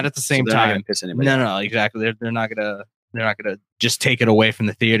to. Not at the same time. Piss anybody No, exactly. They're not going to They're not going to just take it away from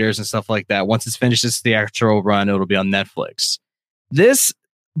the theaters and stuff like that. Once it's finished its theatrical run, it'll be on Netflix.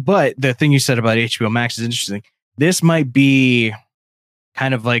 But the thing you said about HBO Max is interesting. This might be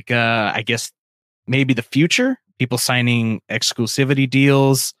kind of like, I guess, maybe the future. People signing exclusivity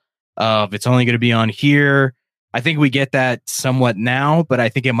deals of it's only going to be on here. I think we get that somewhat now, but I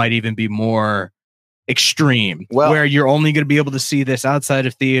think it might even be more extreme, where you're only going to be able to see this outside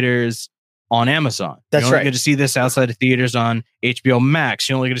of theaters on Amazon. That's you're only right. going to see this outside of theaters on HBO Max.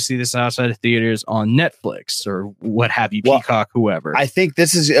 You're only going to see this outside of theaters on Netflix or what have you, Peacock, whoever. I think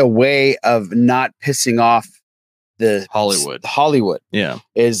this is a way of not pissing off the Hollywood. Yeah.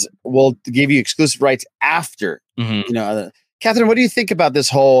 Is we'll give you exclusive rights after. Catherine, what do you think about this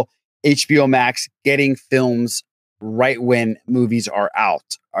whole HBO Max getting films right when movies are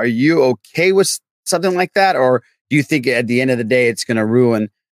out? Are you okay with something like that? Or do you think at the end of the day, it's going to ruin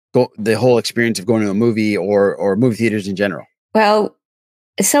the whole experience of going to a movie or movie theaters in general? Well,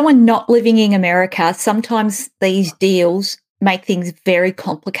 as someone not living in America, sometimes these deals make things very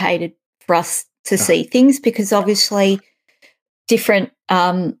complicated for us to see things, because obviously different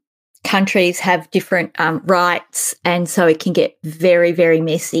countries have different rights, and so it can get very, very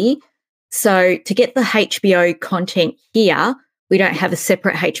messy. So to get the HBO content here, we don't have a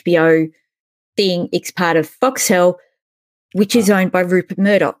separate HBO thing. It's part of Foxtel, which is owned by Rupert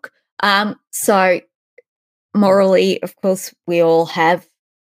Murdoch. So morally, of course, we all have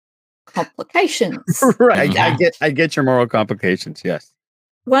complications. Right. I get your moral complications. Yes.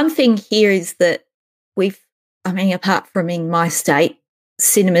 One thing here is that apart from in my state,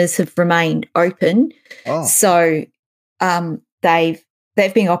 cinemas have remained open. Oh. So they've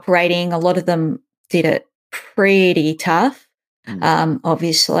been operating. A lot of them did it pretty tough,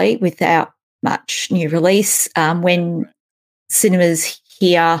 obviously, without much new release. When cinemas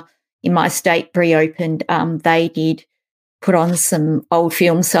here in my state reopened, they did put on some old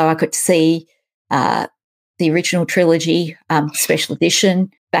films, so I could see the original trilogy special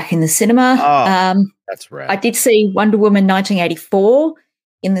edition back in the cinema. That's right. I did see Wonder Woman 1984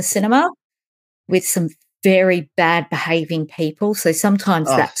 in the cinema with some very bad behaving people. So sometimes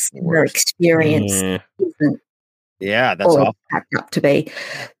that's their experience isn't that's all packed up to be.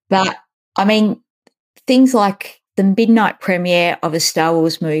 But I mean, things like the midnight premiere of a Star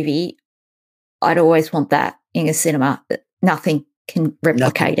Wars movie, I'd always want that in a cinema. Nothing can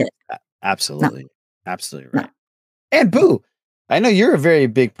replicate it. Absolutely. Absolutely right. And Boo, I know you're a very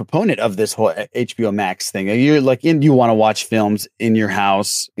big proponent of this whole HBO Max thing. You're like, you want to watch films in your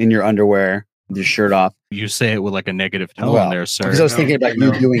house, in your underwear, with your shirt off. You say it with like a negative tone there, sir. Because I was thinking about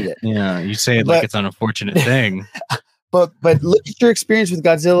you doing it. Yeah, you say it like it's an unfortunate thing. But look at your experience with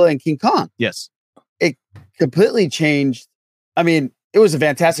Godzilla and King Kong. Yes. It completely changed. I mean, it was a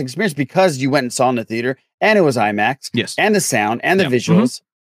fantastic experience because you went and saw it in the theater, and it was IMAX. Yes. And the sound and the visuals.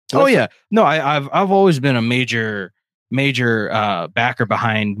 Oh yeah. No, I've always been a major backer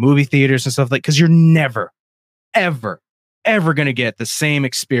behind movie theaters and stuff like, because you're never, ever going to get the same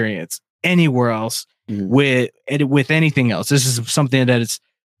experience anywhere else with anything else. This is something that is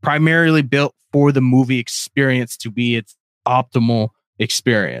primarily built for the movie experience to be its optimal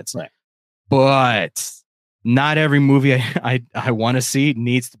experience. Right. But not every movie I want to see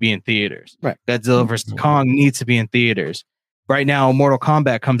needs to be in theaters. Right. Godzilla vs. Kong needs to be in theaters. Right now, Mortal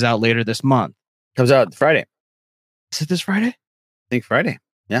Kombat comes out later this month. Comes out Friday. Is it this Friday? I think Friday.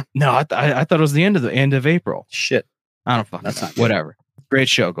 Yeah. No, I thought it was the end of April. Shit. I don't fucking know. Whatever. Great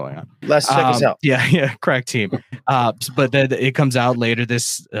show going on. Let's check us out. Yeah, crack team. But then it comes out later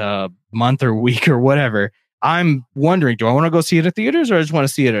this month or week or whatever. I'm wondering, do I want to go see it at theaters or I just want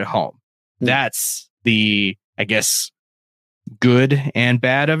to see it at home? That's the, I guess, good and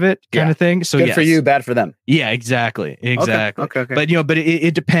bad of it kind of thing. So good for you, bad for them. Yeah, exactly. Okay. But but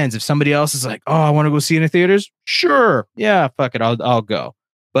it depends. If somebody else is like, oh, I want to go see it in theaters, sure, yeah, fuck it, I'll go.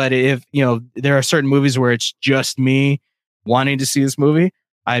 But if there are certain movies where it's just me wanting to see this movie,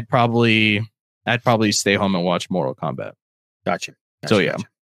 I'd probably stay home and watch Mortal Kombat. Gotcha. So yeah.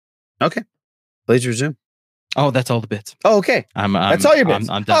 Okay. Please resume. Oh, that's all the bits. Oh, okay. That's all your bits.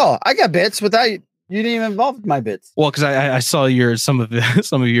 I'm done. Oh, I got bits without you. You didn't even involve my bits. Well, because I saw some of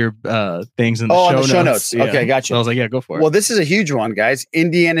your things in the show notes. Yeah. Okay, gotcha. So I was like, yeah, go for it. Well, this is a huge one, guys.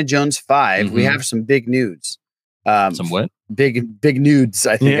 Indiana Jones 5. We have some big nudes. Some what? Big nudes,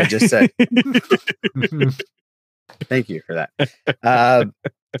 I think I just said. Thank you for that.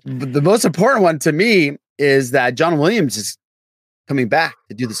 The most important one to me is that John Williams is coming back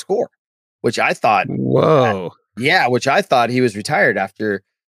to do the score, which I thought, which I thought he was retired after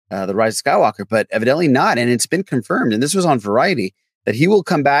The Rise of Skywalker, but evidently not. And it's been confirmed. And this was on Variety that he will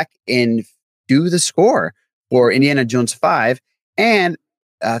come back and do the score for Indiana Jones 5. And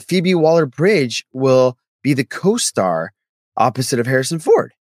Phoebe Waller-Bridge will be the co-star opposite of Harrison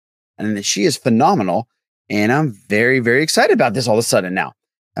Ford. And she is phenomenal. And I'm very, very excited about this all of a sudden now.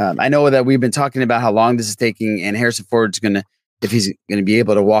 I know that we've been talking about how long this is taking, and Harrison Ford's if he's going to be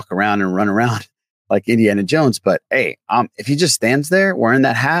able to walk around and run around like Indiana Jones. But hey, if he just stands there wearing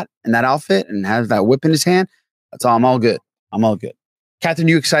that hat and that outfit and has that whip in his hand, I'm all good. I'm all good. Catherine,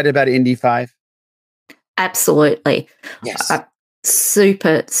 you excited about Indy 5? Absolutely. Yes. I'm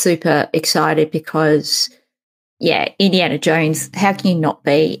super, super excited because, Indiana Jones, how can you not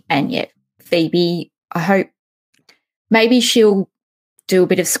be? And Phoebe, I hope maybe she'll do a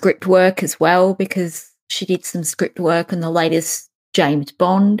bit of script work as well, because she did some script work on the latest James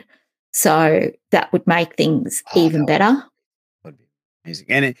Bond. So that would make things even better. Would be amazing.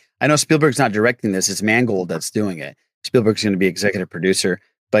 And I know Spielberg's not directing this. It's Mangold that's doing it. Spielberg's going to be executive producer,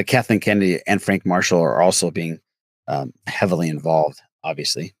 but Kathleen Kennedy and Frank Marshall are also being heavily involved,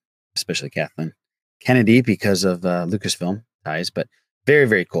 obviously, especially Kathleen Kennedy because of Lucasfilm ties, but very,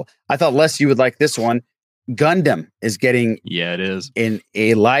 very cool. I thought, Les, you would like this one. Gundam is getting it is in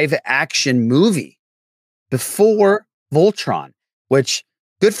a live action movie before Voltron, which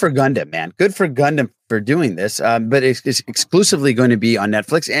good for Gundam, man. Good for Gundam for doing this. But it's exclusively going to be on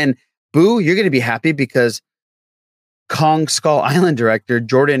Netflix. And Boo, you're going to be happy because Kong Skull Island director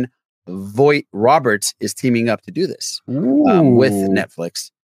Jordan Voight Roberts is teaming up to do this with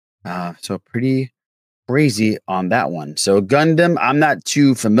Netflix. So pretty crazy on that one. So Gundam, I'm not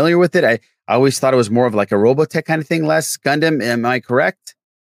too familiar with it. I always thought it was more of like a Robotech kind of thing. Less Gundam, am I correct?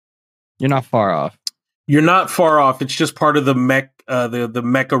 You're not far off. You're not far off. It's just part of the the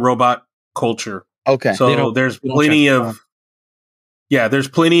mecha robot culture. Okay. So there's plenty of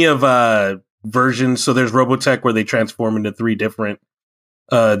versions. So there's Robotech where they transform into 3 different.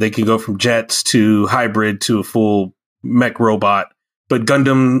 They can go from jets to hybrid to a full mech robot. But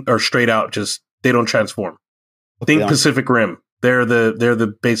Gundam are straight out just they don't transform. Think Pacific Rim. They're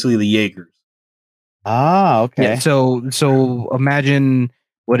the basically the Jaegers. Ah, okay. Yeah, so imagine,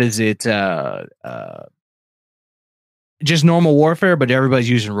 what is it? Just normal warfare, but everybody's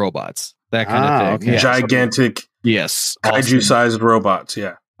using robots. That kind of thing. Okay. Yeah, Gigantic, yes, kaiju-sized robots.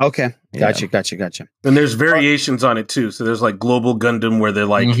 Yeah. Okay. Gotcha. And there's variations on it too. So there's like Global Gundam where they're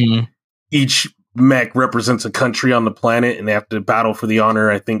like each mech represents a country on the planet, and they have to battle for the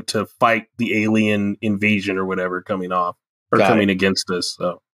honor, I think, to fight the alien invasion or whatever coming against us.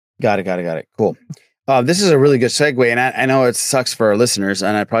 So got it. Cool. This is a really good segue, and I know it sucks for our listeners,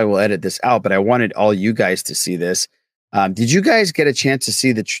 and I probably will edit this out, but I wanted all you guys to see this. Did you guys get a chance to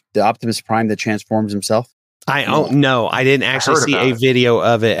see the Optimus Prime that transforms himself? No, I didn't actually see a video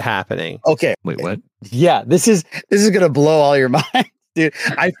of it happening. Okay. Wait, what? Yeah, this is gonna blow all your mind, dude.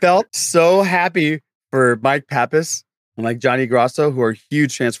 I felt so happy for Mike Pappas and like Johnny Grosso, who are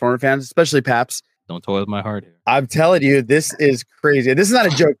huge Transformer fans, especially Paps. Don't toy with my heart here. I'm telling you, this is crazy. This is not a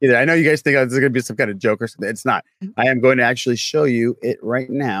joke either. I know you guys think this is going to be some kind of joke or something. It's not. I am going to actually show you it right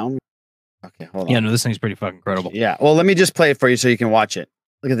now. Okay, hold on. Yeah, no, this thing's pretty fucking incredible. Yeah. Well, let me just play it for you so you can watch it.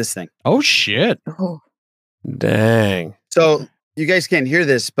 Look at this thing. Oh, shit. Oh. Dang. So you guys can't hear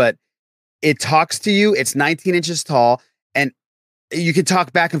this, but it talks to you. It's 19 inches tall, and you can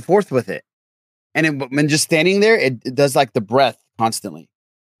talk back and forth with it. And when just standing there, it does like the breath constantly.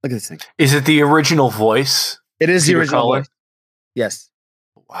 Look at this thing. Is it the original voice? It is the original voice. Yes.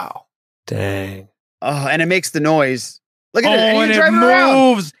 Wow. Dang. Oh, and it makes the noise. Look at it. And it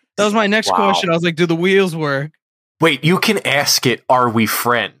moves. Around. That was my next question. I was like, do the wheels work? Wait, you can ask it, are we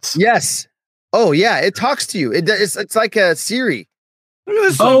friends? Yes. Oh, yeah. It talks to you. It's like a Siri. Look at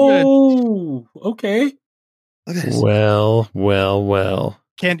this. Okay. Look at this. Well.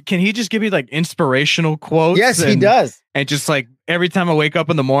 Can he just give me like inspirational quotes? Yes, he does. And just like every time I wake up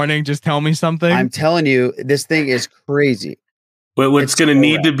in the morning, just tell me something. I'm telling you, this thing is crazy. But what's going to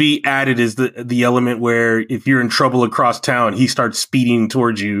need to be added is the element where if you're in trouble across town, he starts speeding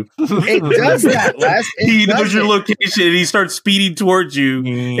towards you. It does that, Les. He knows your location and he starts speeding towards you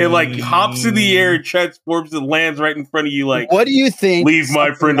and like hops in the air and transforms and lands right in front of you. Like, what do you think? Leave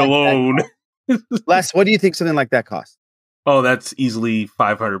my friend alone. Les, what do you think something like that costs? Oh, that's easily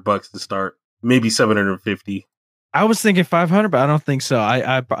 $500 to start. Maybe $750. I was thinking 500, but I don't think so.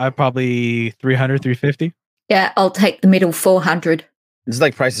 I probably 300, 350. Yeah, I'll take the middle 400. This is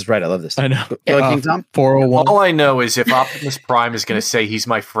like Price is Right. I love this. I know. King Tom? 401. All I know is if Optimus Prime is going to say he's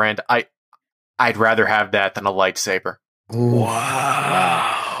my friend, I'd rather have that than a lightsaber. Ooh.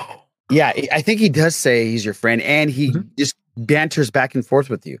 Wow. Yeah, I think he does say he's your friend, and he just banters back and forth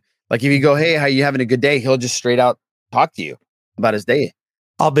with you. Like if you go, hey, how you having a good day? He'll just straight out talk to you about his day.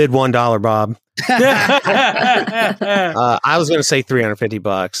 I'll bid $1, Bob. I was going to say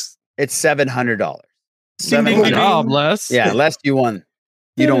 $350. It's $700. Les. Yeah, Les, you won.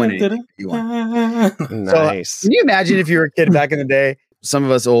 You don't win anything. You won. Nice. So, can you imagine if you were a kid back in the day? Some of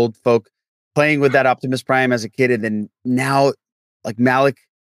us old folk playing with that Optimus Prime as a kid, and then now, like Malik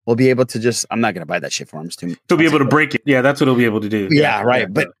will be able to just. I'm not going to buy that shit for him. He'll be able to break it. Yeah, that's what he'll be able to do. Yeah,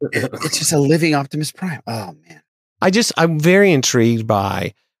 right. But it's just a living Optimus Prime. Oh man. I'm very intrigued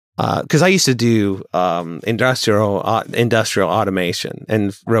by because I used to do industrial automation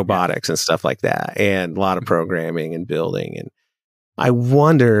and robotics and stuff like that, and a lot of programming and building. And I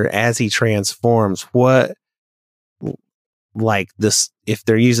wonder as he transforms, what like this, if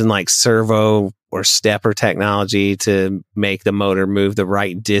they're using like servo or stepper technology to make the motor move the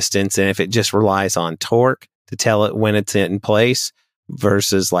right distance, and if it just relies on torque to tell it when it's in place,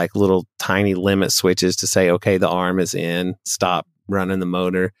 versus like little tiny limit switches to say, okay, the arm is in, stop running the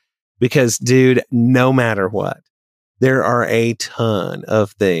motor. Because, dude, no matter what, there are a ton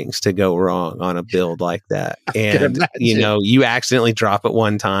of things to go wrong on a build like that. And, you accidentally drop it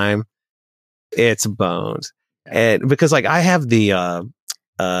one time, it's bones. And because like I have the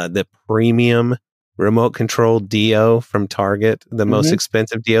premium remote control Dio from Target, the most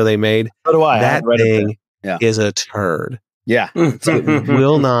expensive Dio they made. So do I. That thing is a turd. Yeah. It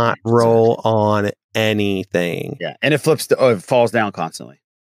will not roll on anything. Yeah. And it it falls down constantly.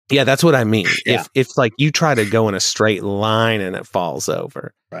 Yeah, that's what I mean. Yeah. If like you try to go in a straight line and it falls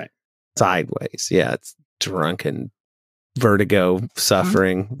over. Right. Sideways. Yeah, it's drunken, vertigo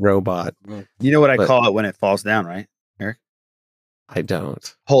suffering robot. You know what I call it when it falls down, right, Eric? I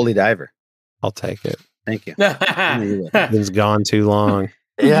don't. Holy diver. I'll take it. Thank you. It's gone too long.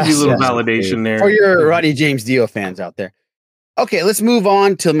 Yeah, a little validation there for your Rodney James Dio fans out there. Okay, let's move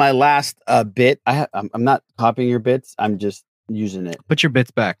on to my last bit. I'm not copying your bits. I'm just using it. Put your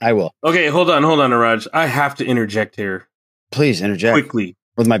bits back. I will. Okay, hold on, Araj. I have to interject here. Please interject quickly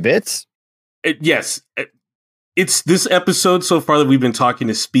with my bits. Yes, it's this episode so far that we've been talking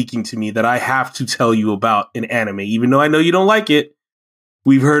is speaking to me that I have to tell you about an anime, even though I know you don't like it.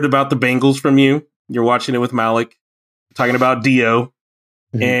 We've heard about the Bengals from you. You're watching it with Malik, talking about Dio.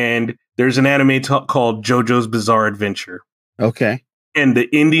 And there's an anime called JoJo's Bizarre Adventure. Okay. And the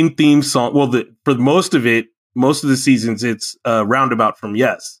ending theme song, for most of the seasons, it's Roundabout from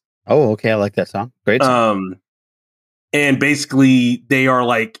Yes. Oh, okay. I like that song. Great song. And basically, they are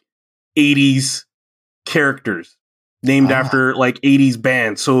like 80s characters named after like 80s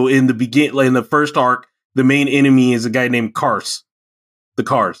bands. So in the first arc, the main enemy is a guy named Cars. The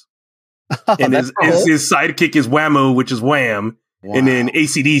Cars. And his sidekick is Whammo, which is Wham. Wow. And then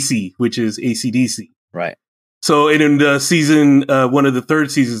AC/DC, which is AC/DC. Right. So in the season, one of the third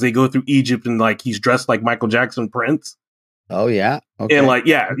seasons, they go through Egypt and like he's dressed like Michael Jackson Prince. Oh yeah. Okay. And like,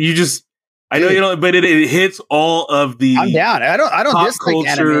 yeah, I know you know, but it hits all of the I'm down. I don't pop dislike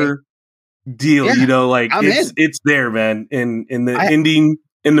culture anime. Deal. Yeah, you know, like it's there, man. And the ending,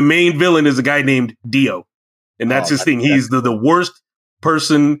 and the main villain is a guy named Dio, and that's his thing. He's the worst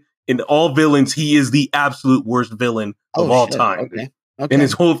person. In all villains, he is the absolute worst villain of all time. Okay. And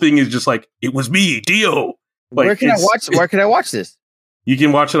his whole thing is just like, it was me, Dio. Like, where can I watch this? You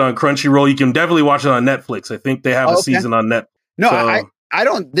can watch it on Crunchyroll. You can definitely watch it on Netflix. I think they have a season on Netflix. No, I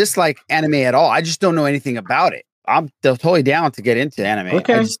don't dislike anime at all. I just don't know anything about it. I'm totally down to get into anime.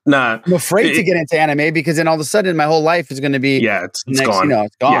 Okay. I'm afraid to get into anime because then all of a sudden my whole life is going to be it's gone.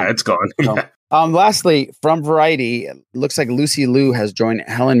 It's gone. Yeah, it's gone. So, lastly, from Variety, it looks like Lucy Liu has joined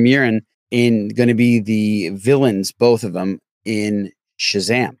Helen Mirren in going to be the villains, both of them, in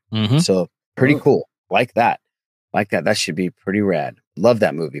Shazam. So pretty cool. Like that. That should be pretty rad. Love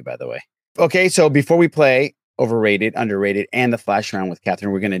that movie, by the way. Okay, so before we play Overrated, Underrated, and the Flash Round with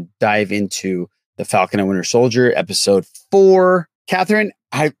Catherine, we're going to dive into the Falcon and Winter Soldier, episode 4. Catherine,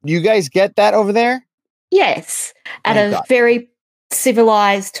 you guys get that over there? Yes. At a very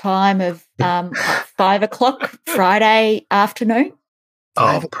civilized time of 5 o'clock Friday afternoon.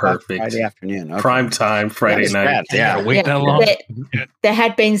 Oh, perfect. Friday afternoon. Okay. Prime time, Friday night. Wait that long. There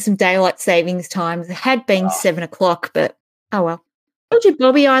had been some daylight savings times. It had been 7 o'clock, but oh well. I told you,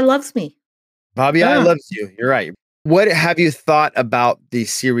 Bobby I loves me. Bobby I loves you. You're right. What have you thought about the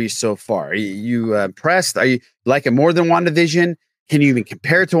series so far? Are you impressed? Are you like it more than WandaVision? Can you even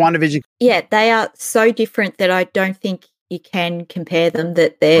compare it to WandaVision? Yeah, they are so different that I don't think you can compare them,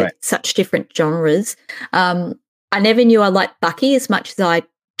 that they're such different genres. I never knew I liked Bucky as much as I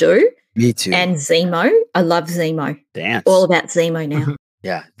do. Me too. And Zemo. I love Zemo. Dance. All about Zemo now.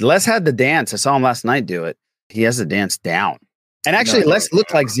 Yeah. Les had the dance. I saw him last night do it. He has the dance down. And actually, Les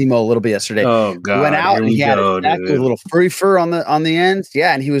looked like Zemo a little bit yesterday. Oh God! He went out Here and we he had go, a dude. little furry fur on the ends.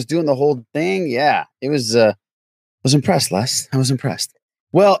 Yeah, and he was doing the whole thing. Yeah, it was. I was impressed, Les. I was impressed.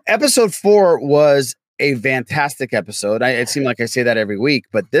 Well, episode 4 was a fantastic episode. It seemed like I say that every week,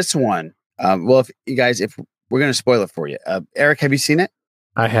 but this one, well, if you guys, if we're going to spoil it for you, Eric, have you seen it?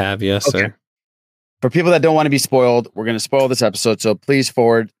 I have, yes, sir. For people that don't want to be spoiled, we're going to spoil this episode, so please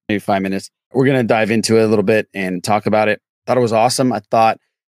forward maybe 5 minutes. We're going to dive into it a little bit and talk about it. Thought it was awesome. I thought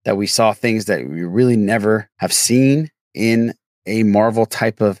that we saw things that we really never have seen in a Marvel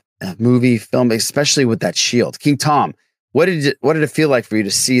type of movie film, especially with that shield. King Tom, what did it feel like for you to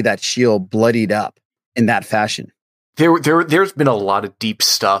see that shield bloodied up in that fashion? There's been a lot of deep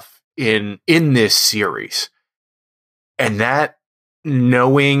stuff in this series, and that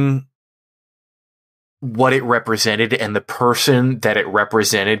knowing what it represented and the person that it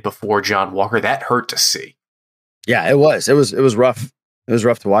represented before John Walker, that hurt to see. Yeah, it was rough. It was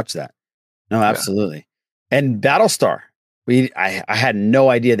rough to watch that. No, absolutely. Yeah. And Battlestar, I had no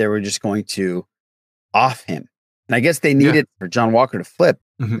idea they were just going to off him. And I guess they needed for John Walker to flip.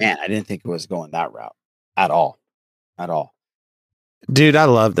 Mm-hmm. Man, I didn't think it was going that route at all. Dude, I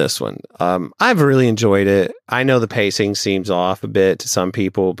love this one. I've really enjoyed it. I know the pacing seems off a bit to some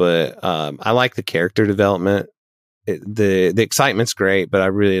people, but I like the character development. The excitement's great, but I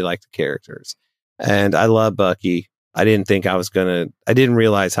really like the characters. And I love Bucky. I didn't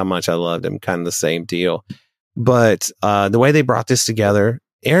realize how much I loved him, kind of the same deal. But the way they brought this together,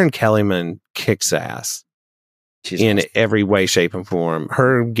 Erin Kellyman kicks ass in every way, shape, and form.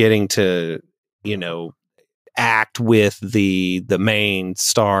 Her getting to, act with the main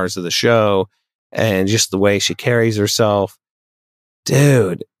stars of the show and just the way she carries herself.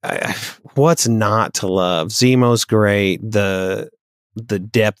 Dude, what's not to love? Zemo's great. The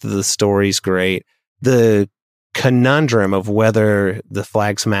depth of the story's great. The conundrum of whether the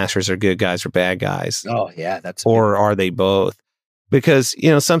Flag Smashers are good guys or bad guys. Oh yeah, or are they both? Because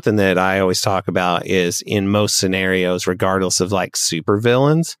something that I always talk about is in most scenarios, regardless of like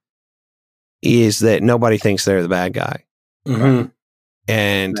supervillains, is that nobody thinks they're the bad guy. Mm-hmm.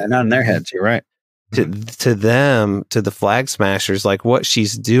 And not in their heads. You're right. To them, to the Flag Smashers, like what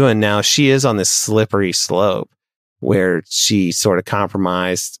she's doing now, she is on this slippery slope where she sort of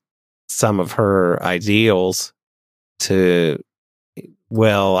compromised some of her ideals to,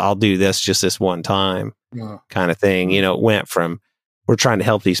 well, I'll do this just this one time kind of thing. It went from we're trying to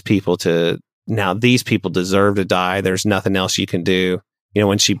help these people to now these people deserve to die. There's nothing else you can do.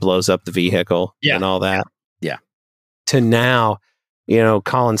 When she blows up the vehicle and all that. Yeah. To now,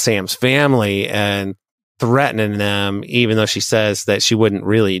 calling Sam's family and threatening them, even though she says that she wouldn't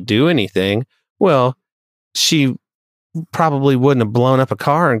really do anything. Well, she probably wouldn't have blown up a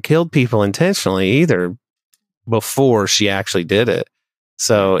car and killed people intentionally either before she actually did it.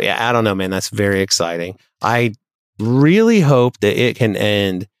 So, yeah, I don't know, man. That's very exciting. I really hope that it can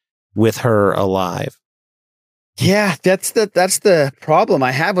end with her alive. Yeah, that's the problem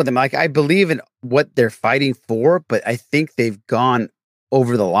I have with them. Like, I believe in what they're fighting for, but I think they've gone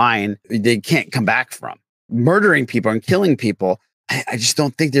over the line. They can't come back from murdering people and killing people. I just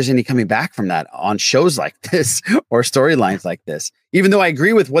don't think there's any coming back from that on shows like this or storylines like this, even though I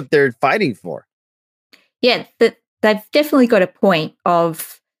agree with what they're fighting for. Yeah, they've definitely got a point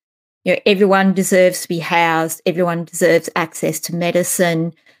of, everyone deserves to be housed. Everyone deserves access to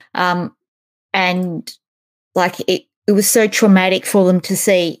medicine. And like it was so traumatic for them to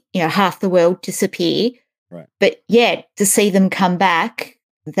see, half the world disappear. Right. But yeah, to see them come back,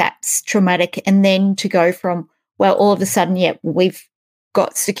 that's traumatic. And then to go from, well, all of a sudden, we've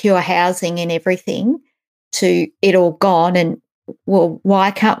got secure housing and everything to it all gone. And well,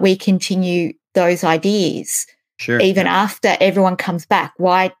 why can't we continue those ideas? Sure. Even after everyone comes back?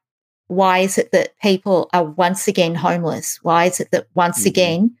 Why is it that people are once again homeless? Why is it that once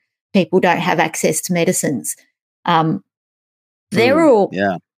again people don't have access to medicines? They're all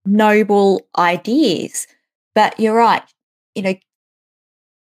noble ideas, but you're right.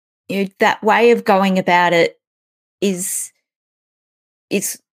 That way of going about it is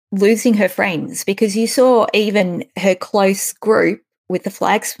losing her friends, because you saw even her close group with the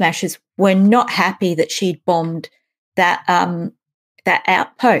Flag Smashers were not happy that she'd bombed that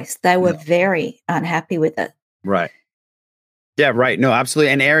outpost. They were very unhappy with it. Right. Yeah, right. No,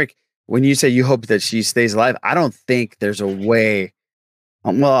 absolutely. And Eric, when you say you hope that she stays alive, I don't think there's a way.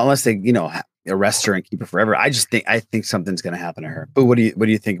 Well, unless they, arrest her and keep her forever. I think something's going to happen to her. But what do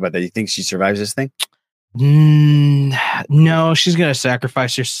you think about that? You think she survives this thing? No, she's going to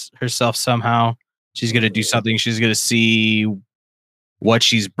sacrifice herself somehow. She's going to do something. She's going to see what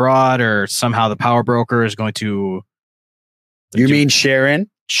she's brought, or somehow the power broker is going to You mean Sharon?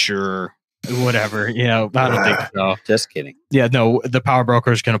 Sure. Whatever. You know, I don't think so. Just kidding. Yeah, no, the power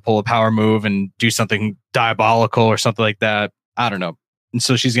broker is going to pull a power move and do something diabolical or something like that. I don't know. And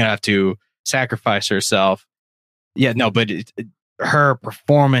so she's going to have to sacrifice herself. Yeah, no, but her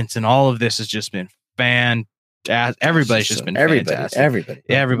performance and all of this has just been fantastic. Everybody's just been fantastic.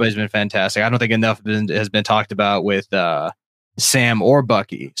 Everybody's been fantastic. I don't think enough has been talked about with Sam or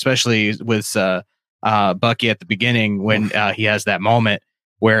Bucky, especially with Bucky at the beginning when he has that moment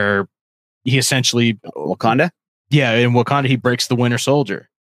where he essentially Wakanda. Yeah, in Wakanda he breaks the Winter Soldier.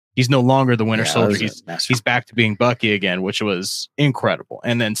 He's no longer the Winter Soldier. He's back to being Bucky again, which was incredible.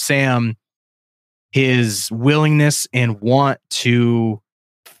 And then Sam, his willingness and want to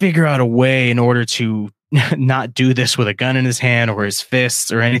figure out a way in order to not do this with a gun in his hand or his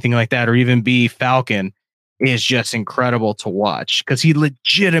fists or anything like that, or even be Falcon, is just incredible to watch because he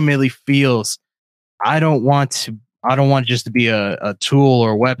legitimately feels, I don't want just to be a tool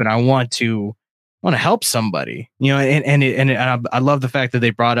or a weapon. I want to help somebody, you know, and I love the fact that they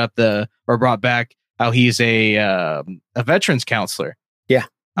brought back how he's a veterans counselor. Yeah.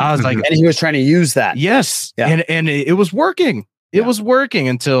 I was like, and he was trying to use that. Yes. Yeah. And it was working. It was working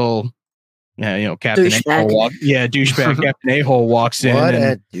until, Captain A-hole douchebag Captain A-hole walks in. What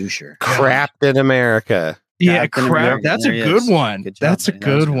a doucher. Captain America. Yeah, crap. That's a good one. That's a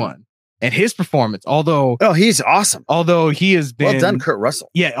good one. And his performance, although he's awesome. Although he has been well done, Kurt Russell.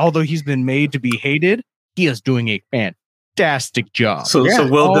 Yeah, although he's been made to be hated, he is doing a fantastic job. So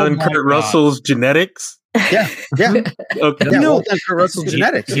well done, Kurt Russell's genetics. Yeah. Okay. Well done, Kurt Russell's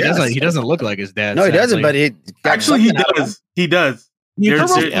genetics. He doesn't look like his dad. No, he doesn't. But he does. He does.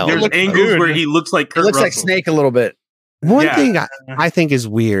 There's angles where he looks like Kurt Russell. Like Snake a little bit. One thing I think is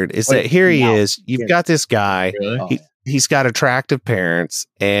weird is that here he is. You've got this guy. Really? He's got attractive parents,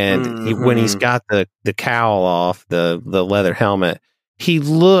 and when he's got the cowl off, the leather helmet, he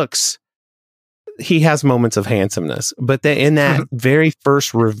has moments of handsomeness. But then in that very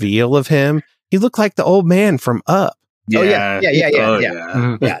first reveal of him, he looked like the old man from Up. Yeah. Yeah.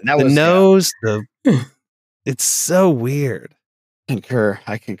 That was the nose. It's so weird.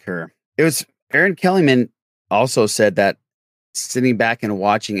 I concur. It was Aaron Kellyman also said that sitting back and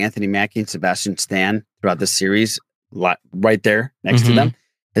watching Anthony Mackie and Sebastian Stan throughout the series, right there next to them,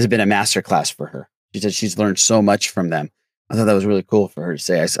 has been a masterclass for her. She said she's learned so much from them. I thought that was really cool for her to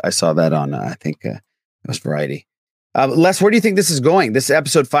say. I saw that on, I think it was Variety. Les, where do you think this is going? This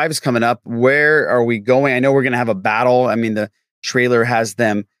episode 5 is coming up. Where are we going? I know we're going to have a battle. I mean, the trailer has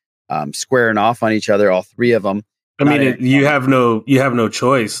them squaring off on each other, all three of them. I mean, you have no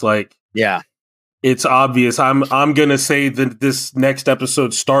choice. Like, yeah, it's obvious. I'm gonna say that this next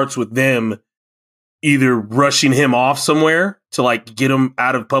episode starts with them either rushing him off somewhere to like get him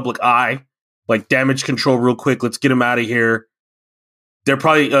out of public eye, like damage control real quick. Let's get him out of here. They're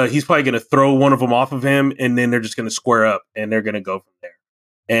probably he's probably gonna throw one of them off of him, and then they're just gonna square up and they're gonna go from there.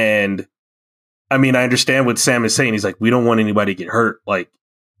 And I mean, I understand what Sam is saying. He's like, we don't want anybody to get hurt. Like,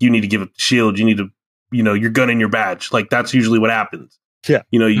 you need to give up the shield. You need to, your gun and your badge. Like, that's usually what happens. Yeah.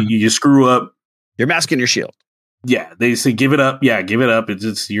 You screw up. Your mask and your shield. Yeah. They say, give it up. Yeah. Give it up.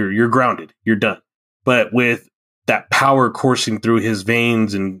 It's you're grounded. You're done. But with that power coursing through his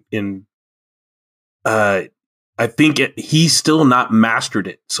veins and I think he's still not mastered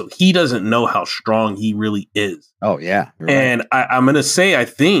it. So he doesn't know how strong he really is. Oh yeah. Right. And I'm going to say, I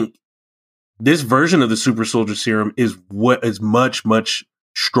think this version of the super soldier serum is what is much, much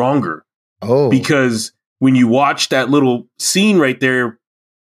stronger. Oh, because when you watch that little scene right there,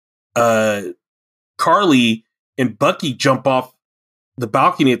 Carly and Bucky jump off the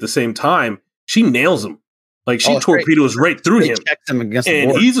balcony at the same time. She nails him. Like, she torpedoes right through him.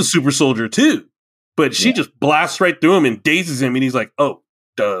 And he's a super soldier too. But she just blasts right through him and dazes him. And he's like, oh,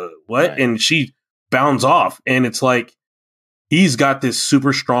 duh, what? Right. And she bounds off. And it's like, he's got this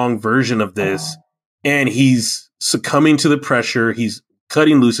super strong version of this. And he's succumbing to the pressure. He's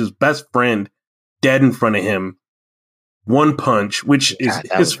cutting loose his best friend dead in front of him. One punch, which is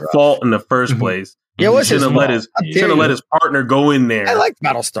his fault in the first place. Yeah, it was his fault. Shouldn't have let his partner go in there. I like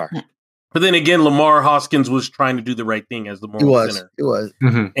Battlestar. But then again, Lamar Hoskins was trying to do the right thing as the moral sinner. It was.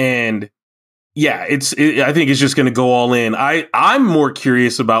 And yeah, I think it's just going to go all in. I'm more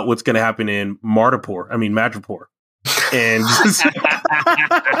curious about what's going to happen in Madripoor. And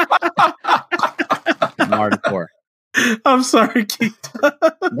Madripoor. I'm sorry, Keith.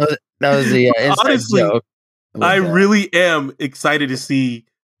 That was the honestly joke. I really am excited to see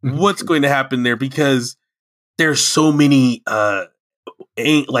what's going to happen there, because there's so many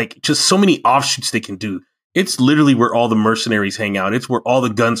just so many offshoots they can do. It's literally where all the mercenaries hang out. It's where all the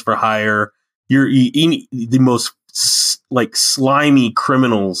guns for hire, the most like slimy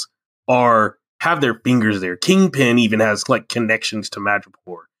criminals have their fingers there. Kingpin even has like connections to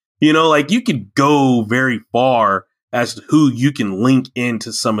Madripoor. You know, like you could go very far as to who you can link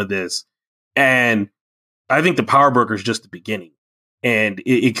into some of this. And I think the power broker is just the beginning. And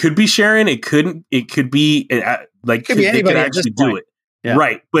it could be Sharon. It could be like they could actually do it. Yeah.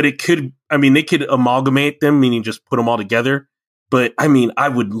 Right. But they could amalgamate them, meaning just put them all together. But I mean,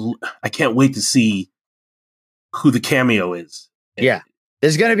 I can't wait to see who the cameo is. Yeah.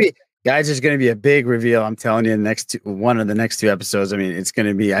 There's going to be a big reveal. I'm telling you, one of the next two episodes. I mean, it's going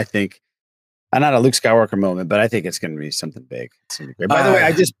to be, I think, not a Luke Skywalker moment, but I think it's going to be something big. It's going to be great. By the way,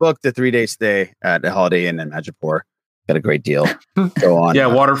 I just booked a 3-day stay at the Holiday Inn in Madripoor. Got a great deal. Go on. Yeah,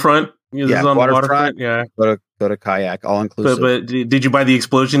 waterfront. Yeah, on waterfront. Yeah. Go to kayak, all inclusive. But did you buy the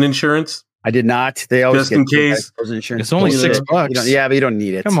explosion insurance? I did not. They always just in case. Insurance. It's only $6. But you don't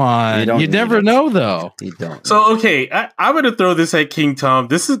need it. Come on, you never know though. You don't. So okay, I'm going to throw this at King Tom.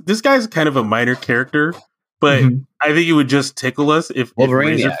 This guy's kind of a minor character, but I think it would just tickle us if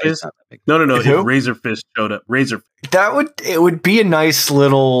Razorfist. No. If Razorfist showed up, it would be a nice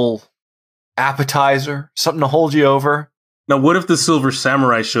little appetizer, something to hold you over. Now, what if the Silver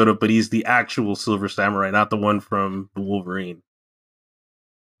Samurai showed up, but he's the actual Silver Samurai, not the one from the Wolverine?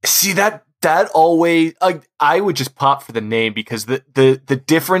 See, that always, I would just pop for the name because the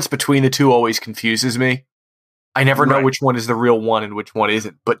difference between the two always confuses me. I never know which one is the real one and which one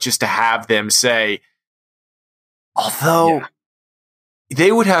isn't. But just to have them say, although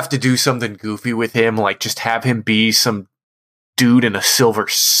they would have to do something goofy with him, like just have him be some dude in a silver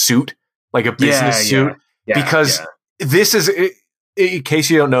suit, like a business suit, because this is, in case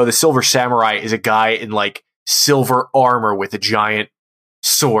you don't know, the Silver Samurai is a guy in like silver armor with a giant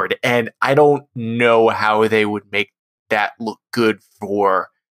sword, and I don't know how they would make that look good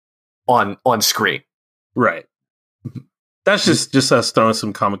on screen. Right. That's just us throwing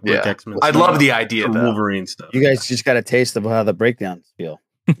some comic book X-Men. I love the idea of Wolverine stuff. You guys just got a taste of how the breakdowns feel.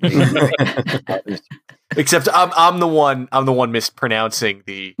 Except I'm the one mispronouncing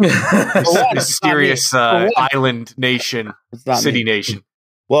the mysterious island nation, city nation.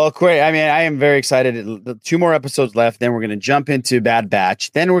 Well, great. I mean, I am very excited. 2 more episodes left. Then we're going to jump into Bad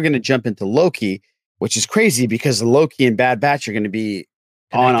Batch. Then we're going to jump into Loki, which is crazy because Loki and Bad Batch are going to be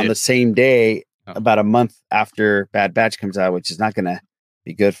on the same day, about a month after Bad Batch comes out, which is not going to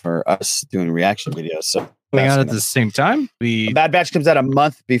be good for us doing reaction videos. So coming out at the same time. Bad Batch comes out a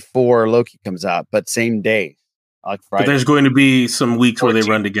month before Loki comes out, but same day, like Friday. But there's going to be some weeks 14. Where they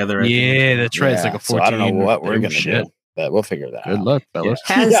run together. Yeah, that's right. It's like a 14. So I don't know what we're going to do, but we'll figure that out. Good luck, fellas.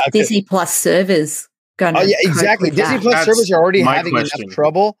 How's Disney Plus servers going? Oh yeah, exactly. Disney Plus servers are already having enough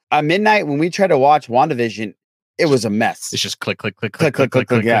trouble. At midnight, when we tried to watch WandaVision, it was a mess. It's just click. Yeah,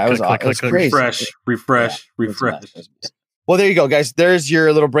 it was crazy. Refresh. Well, there you go, guys. There's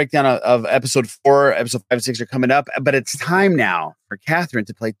your little breakdown of episode 4. Episode 5 and 6 are coming up, but it's time now for Catherine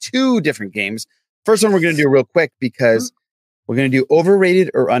to play 2 different games. First one we're going to do real quick because we're going to do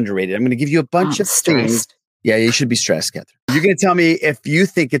overrated or underrated. I'm going to give you a bunch of things. Yeah, you should be stressed, Catherine. You're going to tell me if you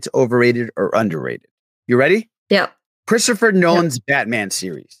think it's overrated or underrated. You ready? Yeah. Christopher Nolan's Batman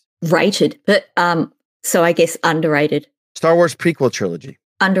series. Rated, but so I guess underrated. Star Wars prequel trilogy.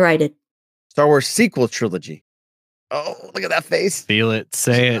 Underrated. Star Wars sequel trilogy. Oh, look at that face. Feel it.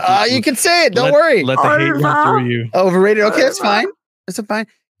 Say it. You can say it. Don't worry. Let the hate run through you. Overrated. Okay, that's fine. That's fine.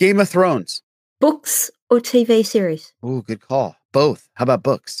 Game of Thrones. Books or TV series? Ooh, good call. Both. How about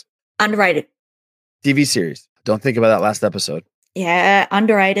books? Underrated. TV series. Don't think about that last episode. Yeah,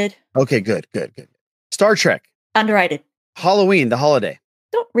 underrated. Okay, good. Star Trek. Underrated. Halloween, the holiday.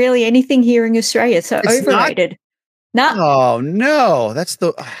 Not really anything here in Australia, so it's overrated. No. Oh no, that's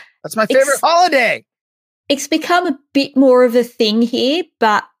my favorite holiday. It's become a bit more of a thing here,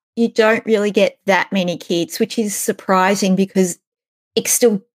 but you don't really get that many kids, which is surprising because it's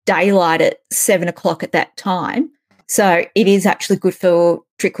still daylight at 7 o'clock at that time. So it is actually good for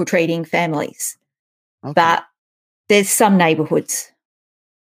trick-or-treating families. Okay. But there's some neighborhoods.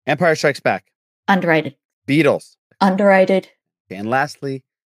 Empire Strikes Back. Underrated. Beatles. Underrated. And lastly,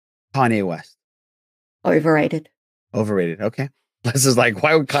 Kanye West. Overrated. Okay. This is like,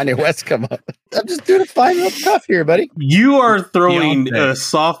 why would Kanye West come up? I'm just doing a fine little stuff here, buddy. You are throwing a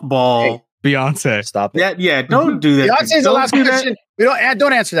softball. Hey, Beyonce. Stop it. Yeah, don't do that. Beyonce's the last question. We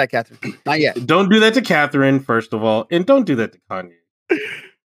don't answer that, Catherine. Not yet. Don't do that to Catherine, first of all. And don't do that to Kanye.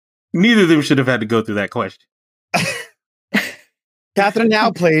 Neither of them should have had to go through that question. Catherine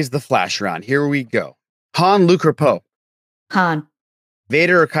now plays the flash round. Here we go. Han, Luke, or Poe? Han.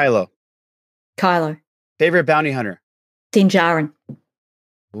 Vader or Kylo? Kylo. Favorite bounty hunter? Din Djarin.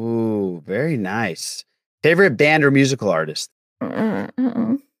 Ooh, very nice. Favorite band or musical artist?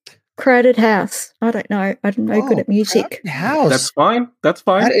 Crowded House. I don't know. I'm no good at music. Crowded House. That's fine. That's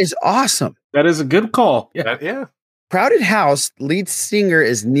fine. That is awesome. That is a good call. Yeah. Yeah. Crowded House lead singer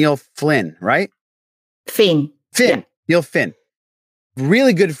is Neil Flynn, right? Finn. Yeah. Neil Finn.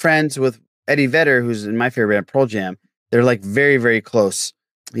 Really good friends with Eddie Vedder, who's in my favorite band, Pearl Jam. They're like very, very close.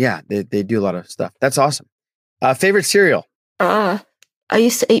 Yeah, they do a lot of stuff. That's awesome. Favorite cereal? I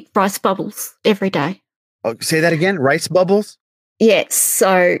used to eat rice bubbles every day. Oh, say that again. Rice bubbles? Yes.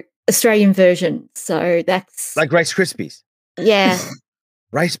 So Australian version. So that's like Rice Krispies. Yeah.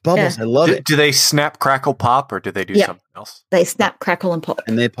 Rice bubbles. Yeah. I love it. Do they snap, crackle, pop, or do they do something else? They snap, crackle, and pop.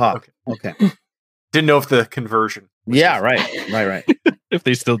 And they pop. Okay. Didn't know if the conversion. Yeah, right. If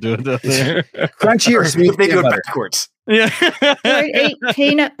they still do it out there. Crunchy or smooth If they do peanut it butter? backwards. Yeah. Don't eat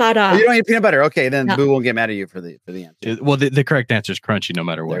peanut butter. Oh, you don't eat peanut butter? Okay, then No. Boo won't get mad at you for the answer. Well, the correct answer is crunchy no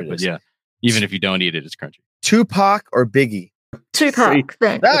matter There what. it But is. yeah, even if you don't eat it, it's crunchy. Tupac or Biggie? Tupac.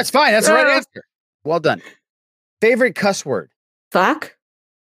 Then. That's fine. That's the right answer. Well done. Favorite cuss word? Fuck.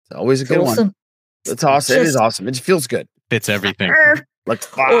 It's always a good Awesome. one. It's awesome. It is awesome. It feels good. Fits everything. Like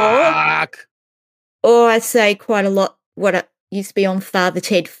fuck. Or I say quite a lot what it used to be on Father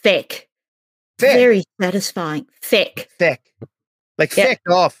Ted, feck. Very satisfying. Feck. Feck. Like Yep. feck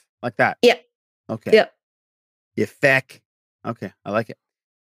off. Like that. Yep. Okay. Yep. You feck. Okay. I like it.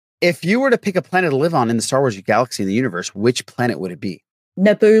 If you were to pick a planet to live on in the Star Wars galaxy in the universe, which planet would it be?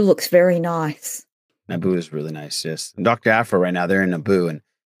 Naboo looks very nice. Naboo is really nice, yes. And Dr. Afro right now, they're in Naboo and it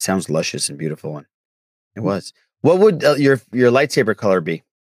sounds luscious and beautiful. And it was. What would your lightsaber color be?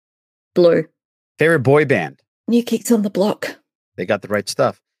 Blue. Favorite boy band? New Kids on the Block. They got the right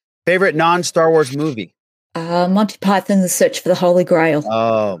stuff. Favorite non-Star Wars movie? Monty Python, The Search for the Holy Grail.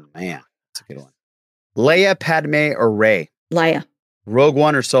 Oh, man. That's a good one. Leia, Padme, or Rey? Leia. Rogue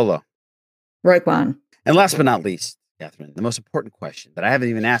One or Solo? Rogue One. And last but not least, Catherine, the most important question that I haven't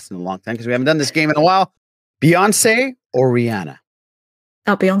even asked in a long time because we haven't done this game in a while. Beyonce or Rihanna?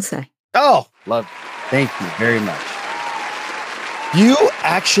 Oh, Beyonce. Oh, love it. Thank you very much. You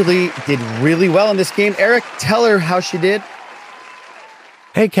actually did really well in this game. Eric, tell her how she did.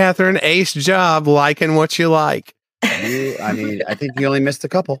 Hey, Catherine, ace job liking what you like. I think you only missed a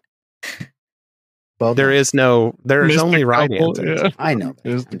couple. Well, there's only right answers. Yeah. I know.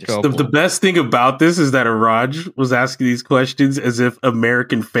 The best thing about this is that Raj was asking these questions as if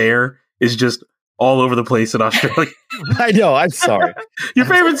American fare is just all over the place in Australia. I know. I'm sorry. Your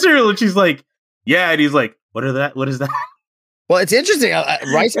favorite cereal? And she's like, yeah. And he's like, what are that? What is that? Well, it's interesting.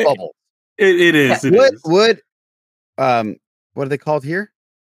 Rice bubble. It is. What are they called here?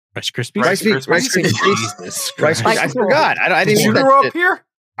 Rice Krispies. Rice Krispies. Rice Krispies. I forgot. I didn't Did you eat that grow shit. up here?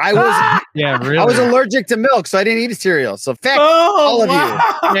 I was. Yeah, really. I was allergic to milk, so I didn't eat a cereal. So feck all of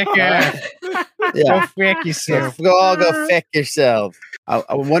you. Yeah. Go feck yourself. Go feck yourself.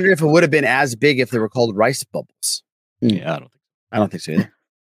 I wonder if it would have been as big if they were called rice bubbles. Yeah, I don't think so either.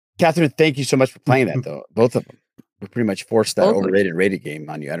 Catherine, thank you so much for playing that, though. Both of them. We pretty much forced that overrated rated game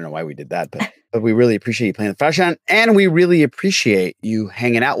on you. I don't know why we did that, but we really appreciate you playing the Fashion, and we really appreciate you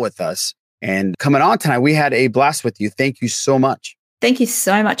hanging out with us and coming on tonight. We had a blast with you. Thank you so much. Thank you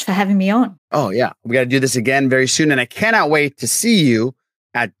so much for having me on. Oh, yeah. We got to do this again very soon, and I cannot wait to see you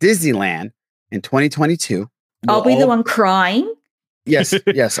at Disneyland in 2022. I'll be the one crying. Yes,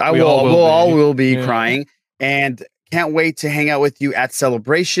 I We will. all will We'll all be. will be Yeah. crying, and can't wait to hang out with you at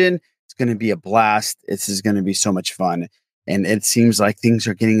Celebration. It's going to be a blast. This is going to be so much fun. And it seems like things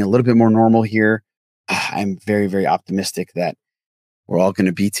are getting a little bit more normal here. I'm very, very optimistic that we're all going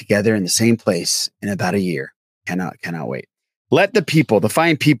to be together in the same place in about a year. Cannot wait. Let the people, the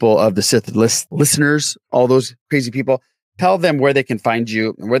fine people of the Sith listeners, all those crazy people, tell them where they can find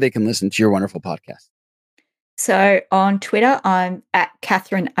you and where they can listen to your wonderful podcast. So on Twitter, I'm at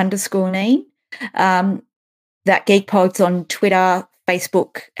Catherine_Neen. That Geek Pod's on Twitter,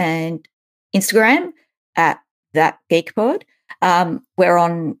 Facebook, and Instagram at That Geek Pod. We're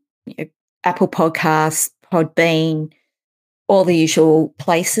on Apple Podcasts, Podbean, all the usual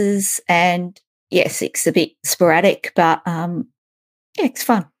places. And yes, it's a bit sporadic, but it's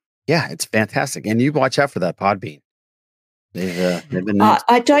fun. Yeah, it's fantastic. And you watch out for that Podbean. They've been nice.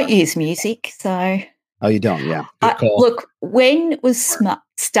 I don't use music, so. Oh, you don't? Yeah. Good call. Look, when it was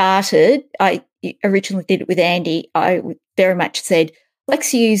started, I originally did it with Andy. I very much said,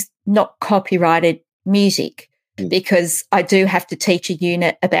 let's use not copyrighted music because I do have to teach a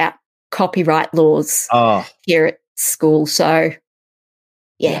unit about copyright laws here at school. So,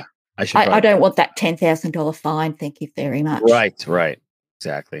 yeah. I don't want that $10,000 fine. Thank you very much. Right.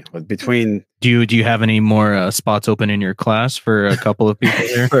 Exactly. But between do you have any more spots open in your class for a couple of people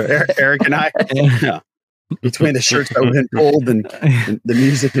here? for Eric and I? Yeah. between the shirts that have been pulled and the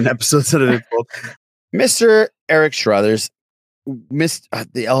music and episodes that have been pulled. Mr. Eric Struthers,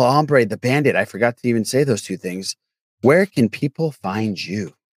 the El Hombre, the Bandit. I forgot to even say those two things. Where can people find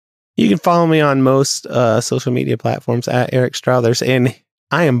you? You can follow me on most social media platforms at Eric Struthers, and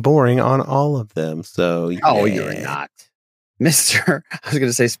I am boring on all of them. So, oh, you're not, Mr. I was going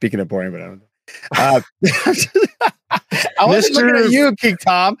to say, speaking of boring, but I don't. I wasn't looking at you, King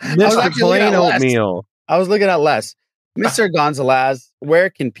Tom. Mr. Plain Oatmeal. I was looking at Les. Mr. Gonzalez, where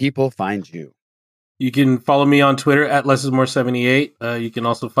can people find you? You can follow me on Twitter at LessIsMore78. You can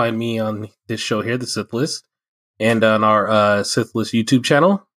also find me on this show here, The Sith List, and on our Sith List YouTube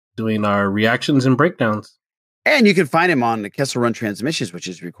channel, doing our reactions and breakdowns. And you can find him on the Kessel Run Transmissions, which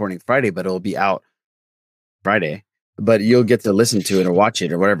is recording Friday, but it'll be out Friday. But you'll get to listen to it or watch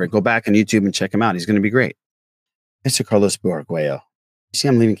it or whatever. Go back on YouTube and check him out. He's going to be great. Mr. Carlos Buarguello. You see,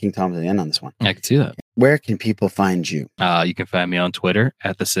 I'm leaving King Tom to the end on this one. I can see that. Where can people find you? You can find me on Twitter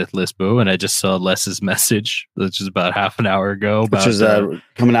at the Sith List Boo, and I just saw Les's message, which is about half an hour ago. Which is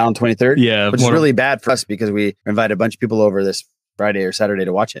coming out on 23rd? Yeah. Which is really bad for us because we invited a bunch of people over this Friday or Saturday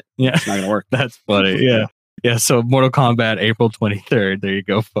to watch it. Yeah. It's not going to work. That's funny. Yeah. Yeah. So Mortal Kombat, April 23rd. There you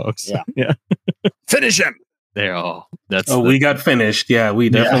go, folks. Yeah. Finish him. There. Oh, we got finished. Yeah, we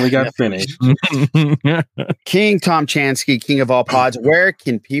definitely got finished. King Tom Chansky, King of all pods. Where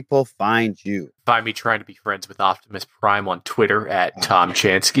can people find you? Find me trying to be friends with Optimus Prime on Twitter at Tom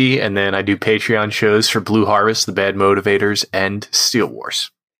Chansky. And then I do Patreon shows for Blue Harvest, The Bad Motivators, and Steel Wars.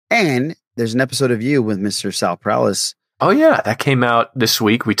 And there's an episode of you with Mr. Sal Prowlis. Oh, yeah. That came out this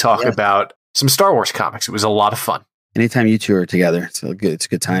week. We talk about some Star Wars comics. It was a lot of fun. Anytime you two are together, it's a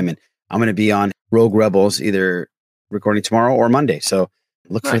good time. And I'm going to be on Rogue Rebels, either recording tomorrow or Monday. So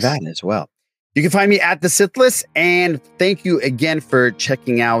look for that as well. You can find me at the Sith List. And thank you again for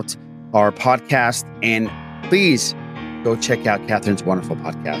checking out our podcast. And please go check out Catherine's wonderful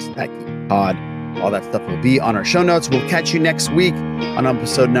podcast, That Geek Pod. All that stuff will be on our show notes. We'll catch you next week on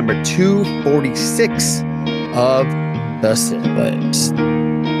episode number 246 of the Sith List.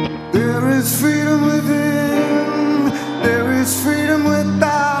 There is freedom within. There is freedom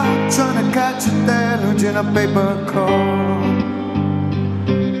without. Trying to catch a deluge in a paper car.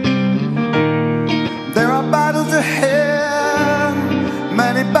 There are battles ahead.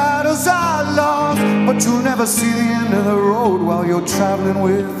 Many battles are lost, but you'll never see the end of the road while you're traveling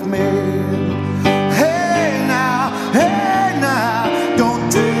with me. Hey now, don't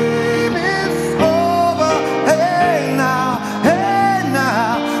dream it's over. Hey now,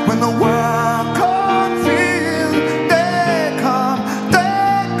 when the world comes in, they come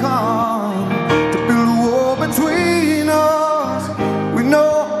to build a war between us. We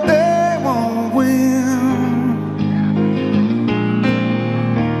know they won't win.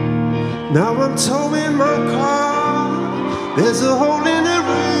 Now I'm towing my car. There's a hole in the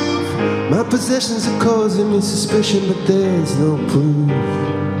roof. My possessions are causing me suspicion, but there's no proof.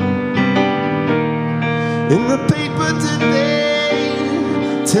 In the paper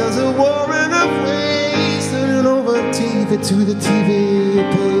today tells a warrant of ways, turning over TV to the TV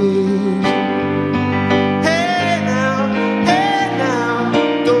page. Hey now,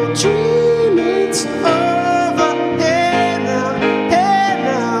 don't dream it's over. Hey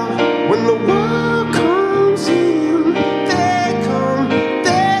now, when the world comes in, they come,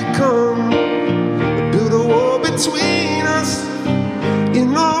 build a war between us. You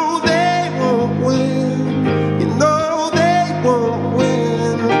know they won't win. You know they won't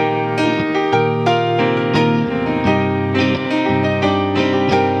win.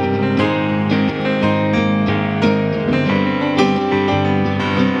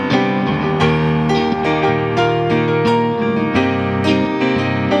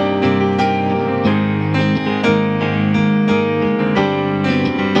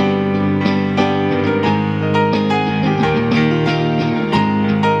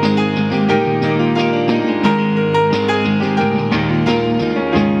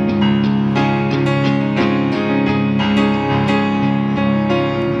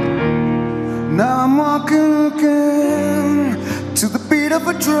 Now I'm walking again to the beat of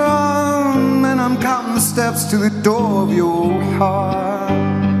a drum, and I'm counting the steps to the door of your heart.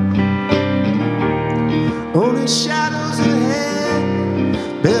 Only shadows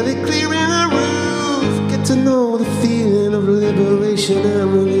ahead, barely clearing the roof. Get to know the feeling of liberation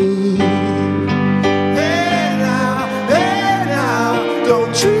and relief. Hey now,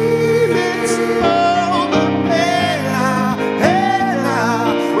 don't dream it's over. Hey now,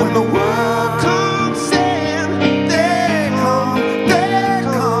 when the world comes in, they come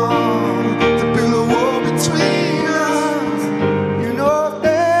to build a war between us. You know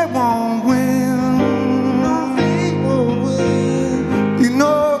they won't win.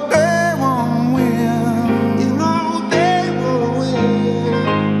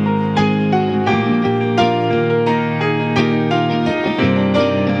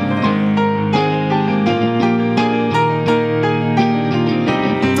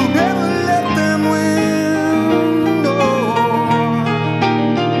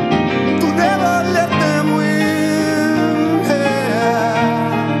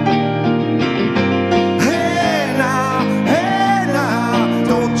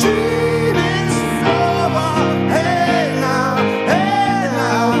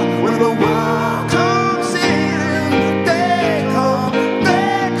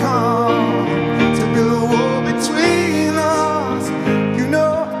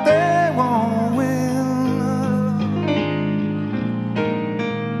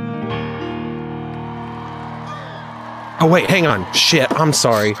 wait, hang on. Shit, I'm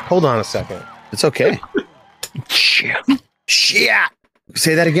sorry. Hold on a second. It's okay. Shit.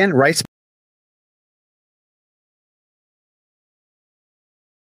 Say that again. Rice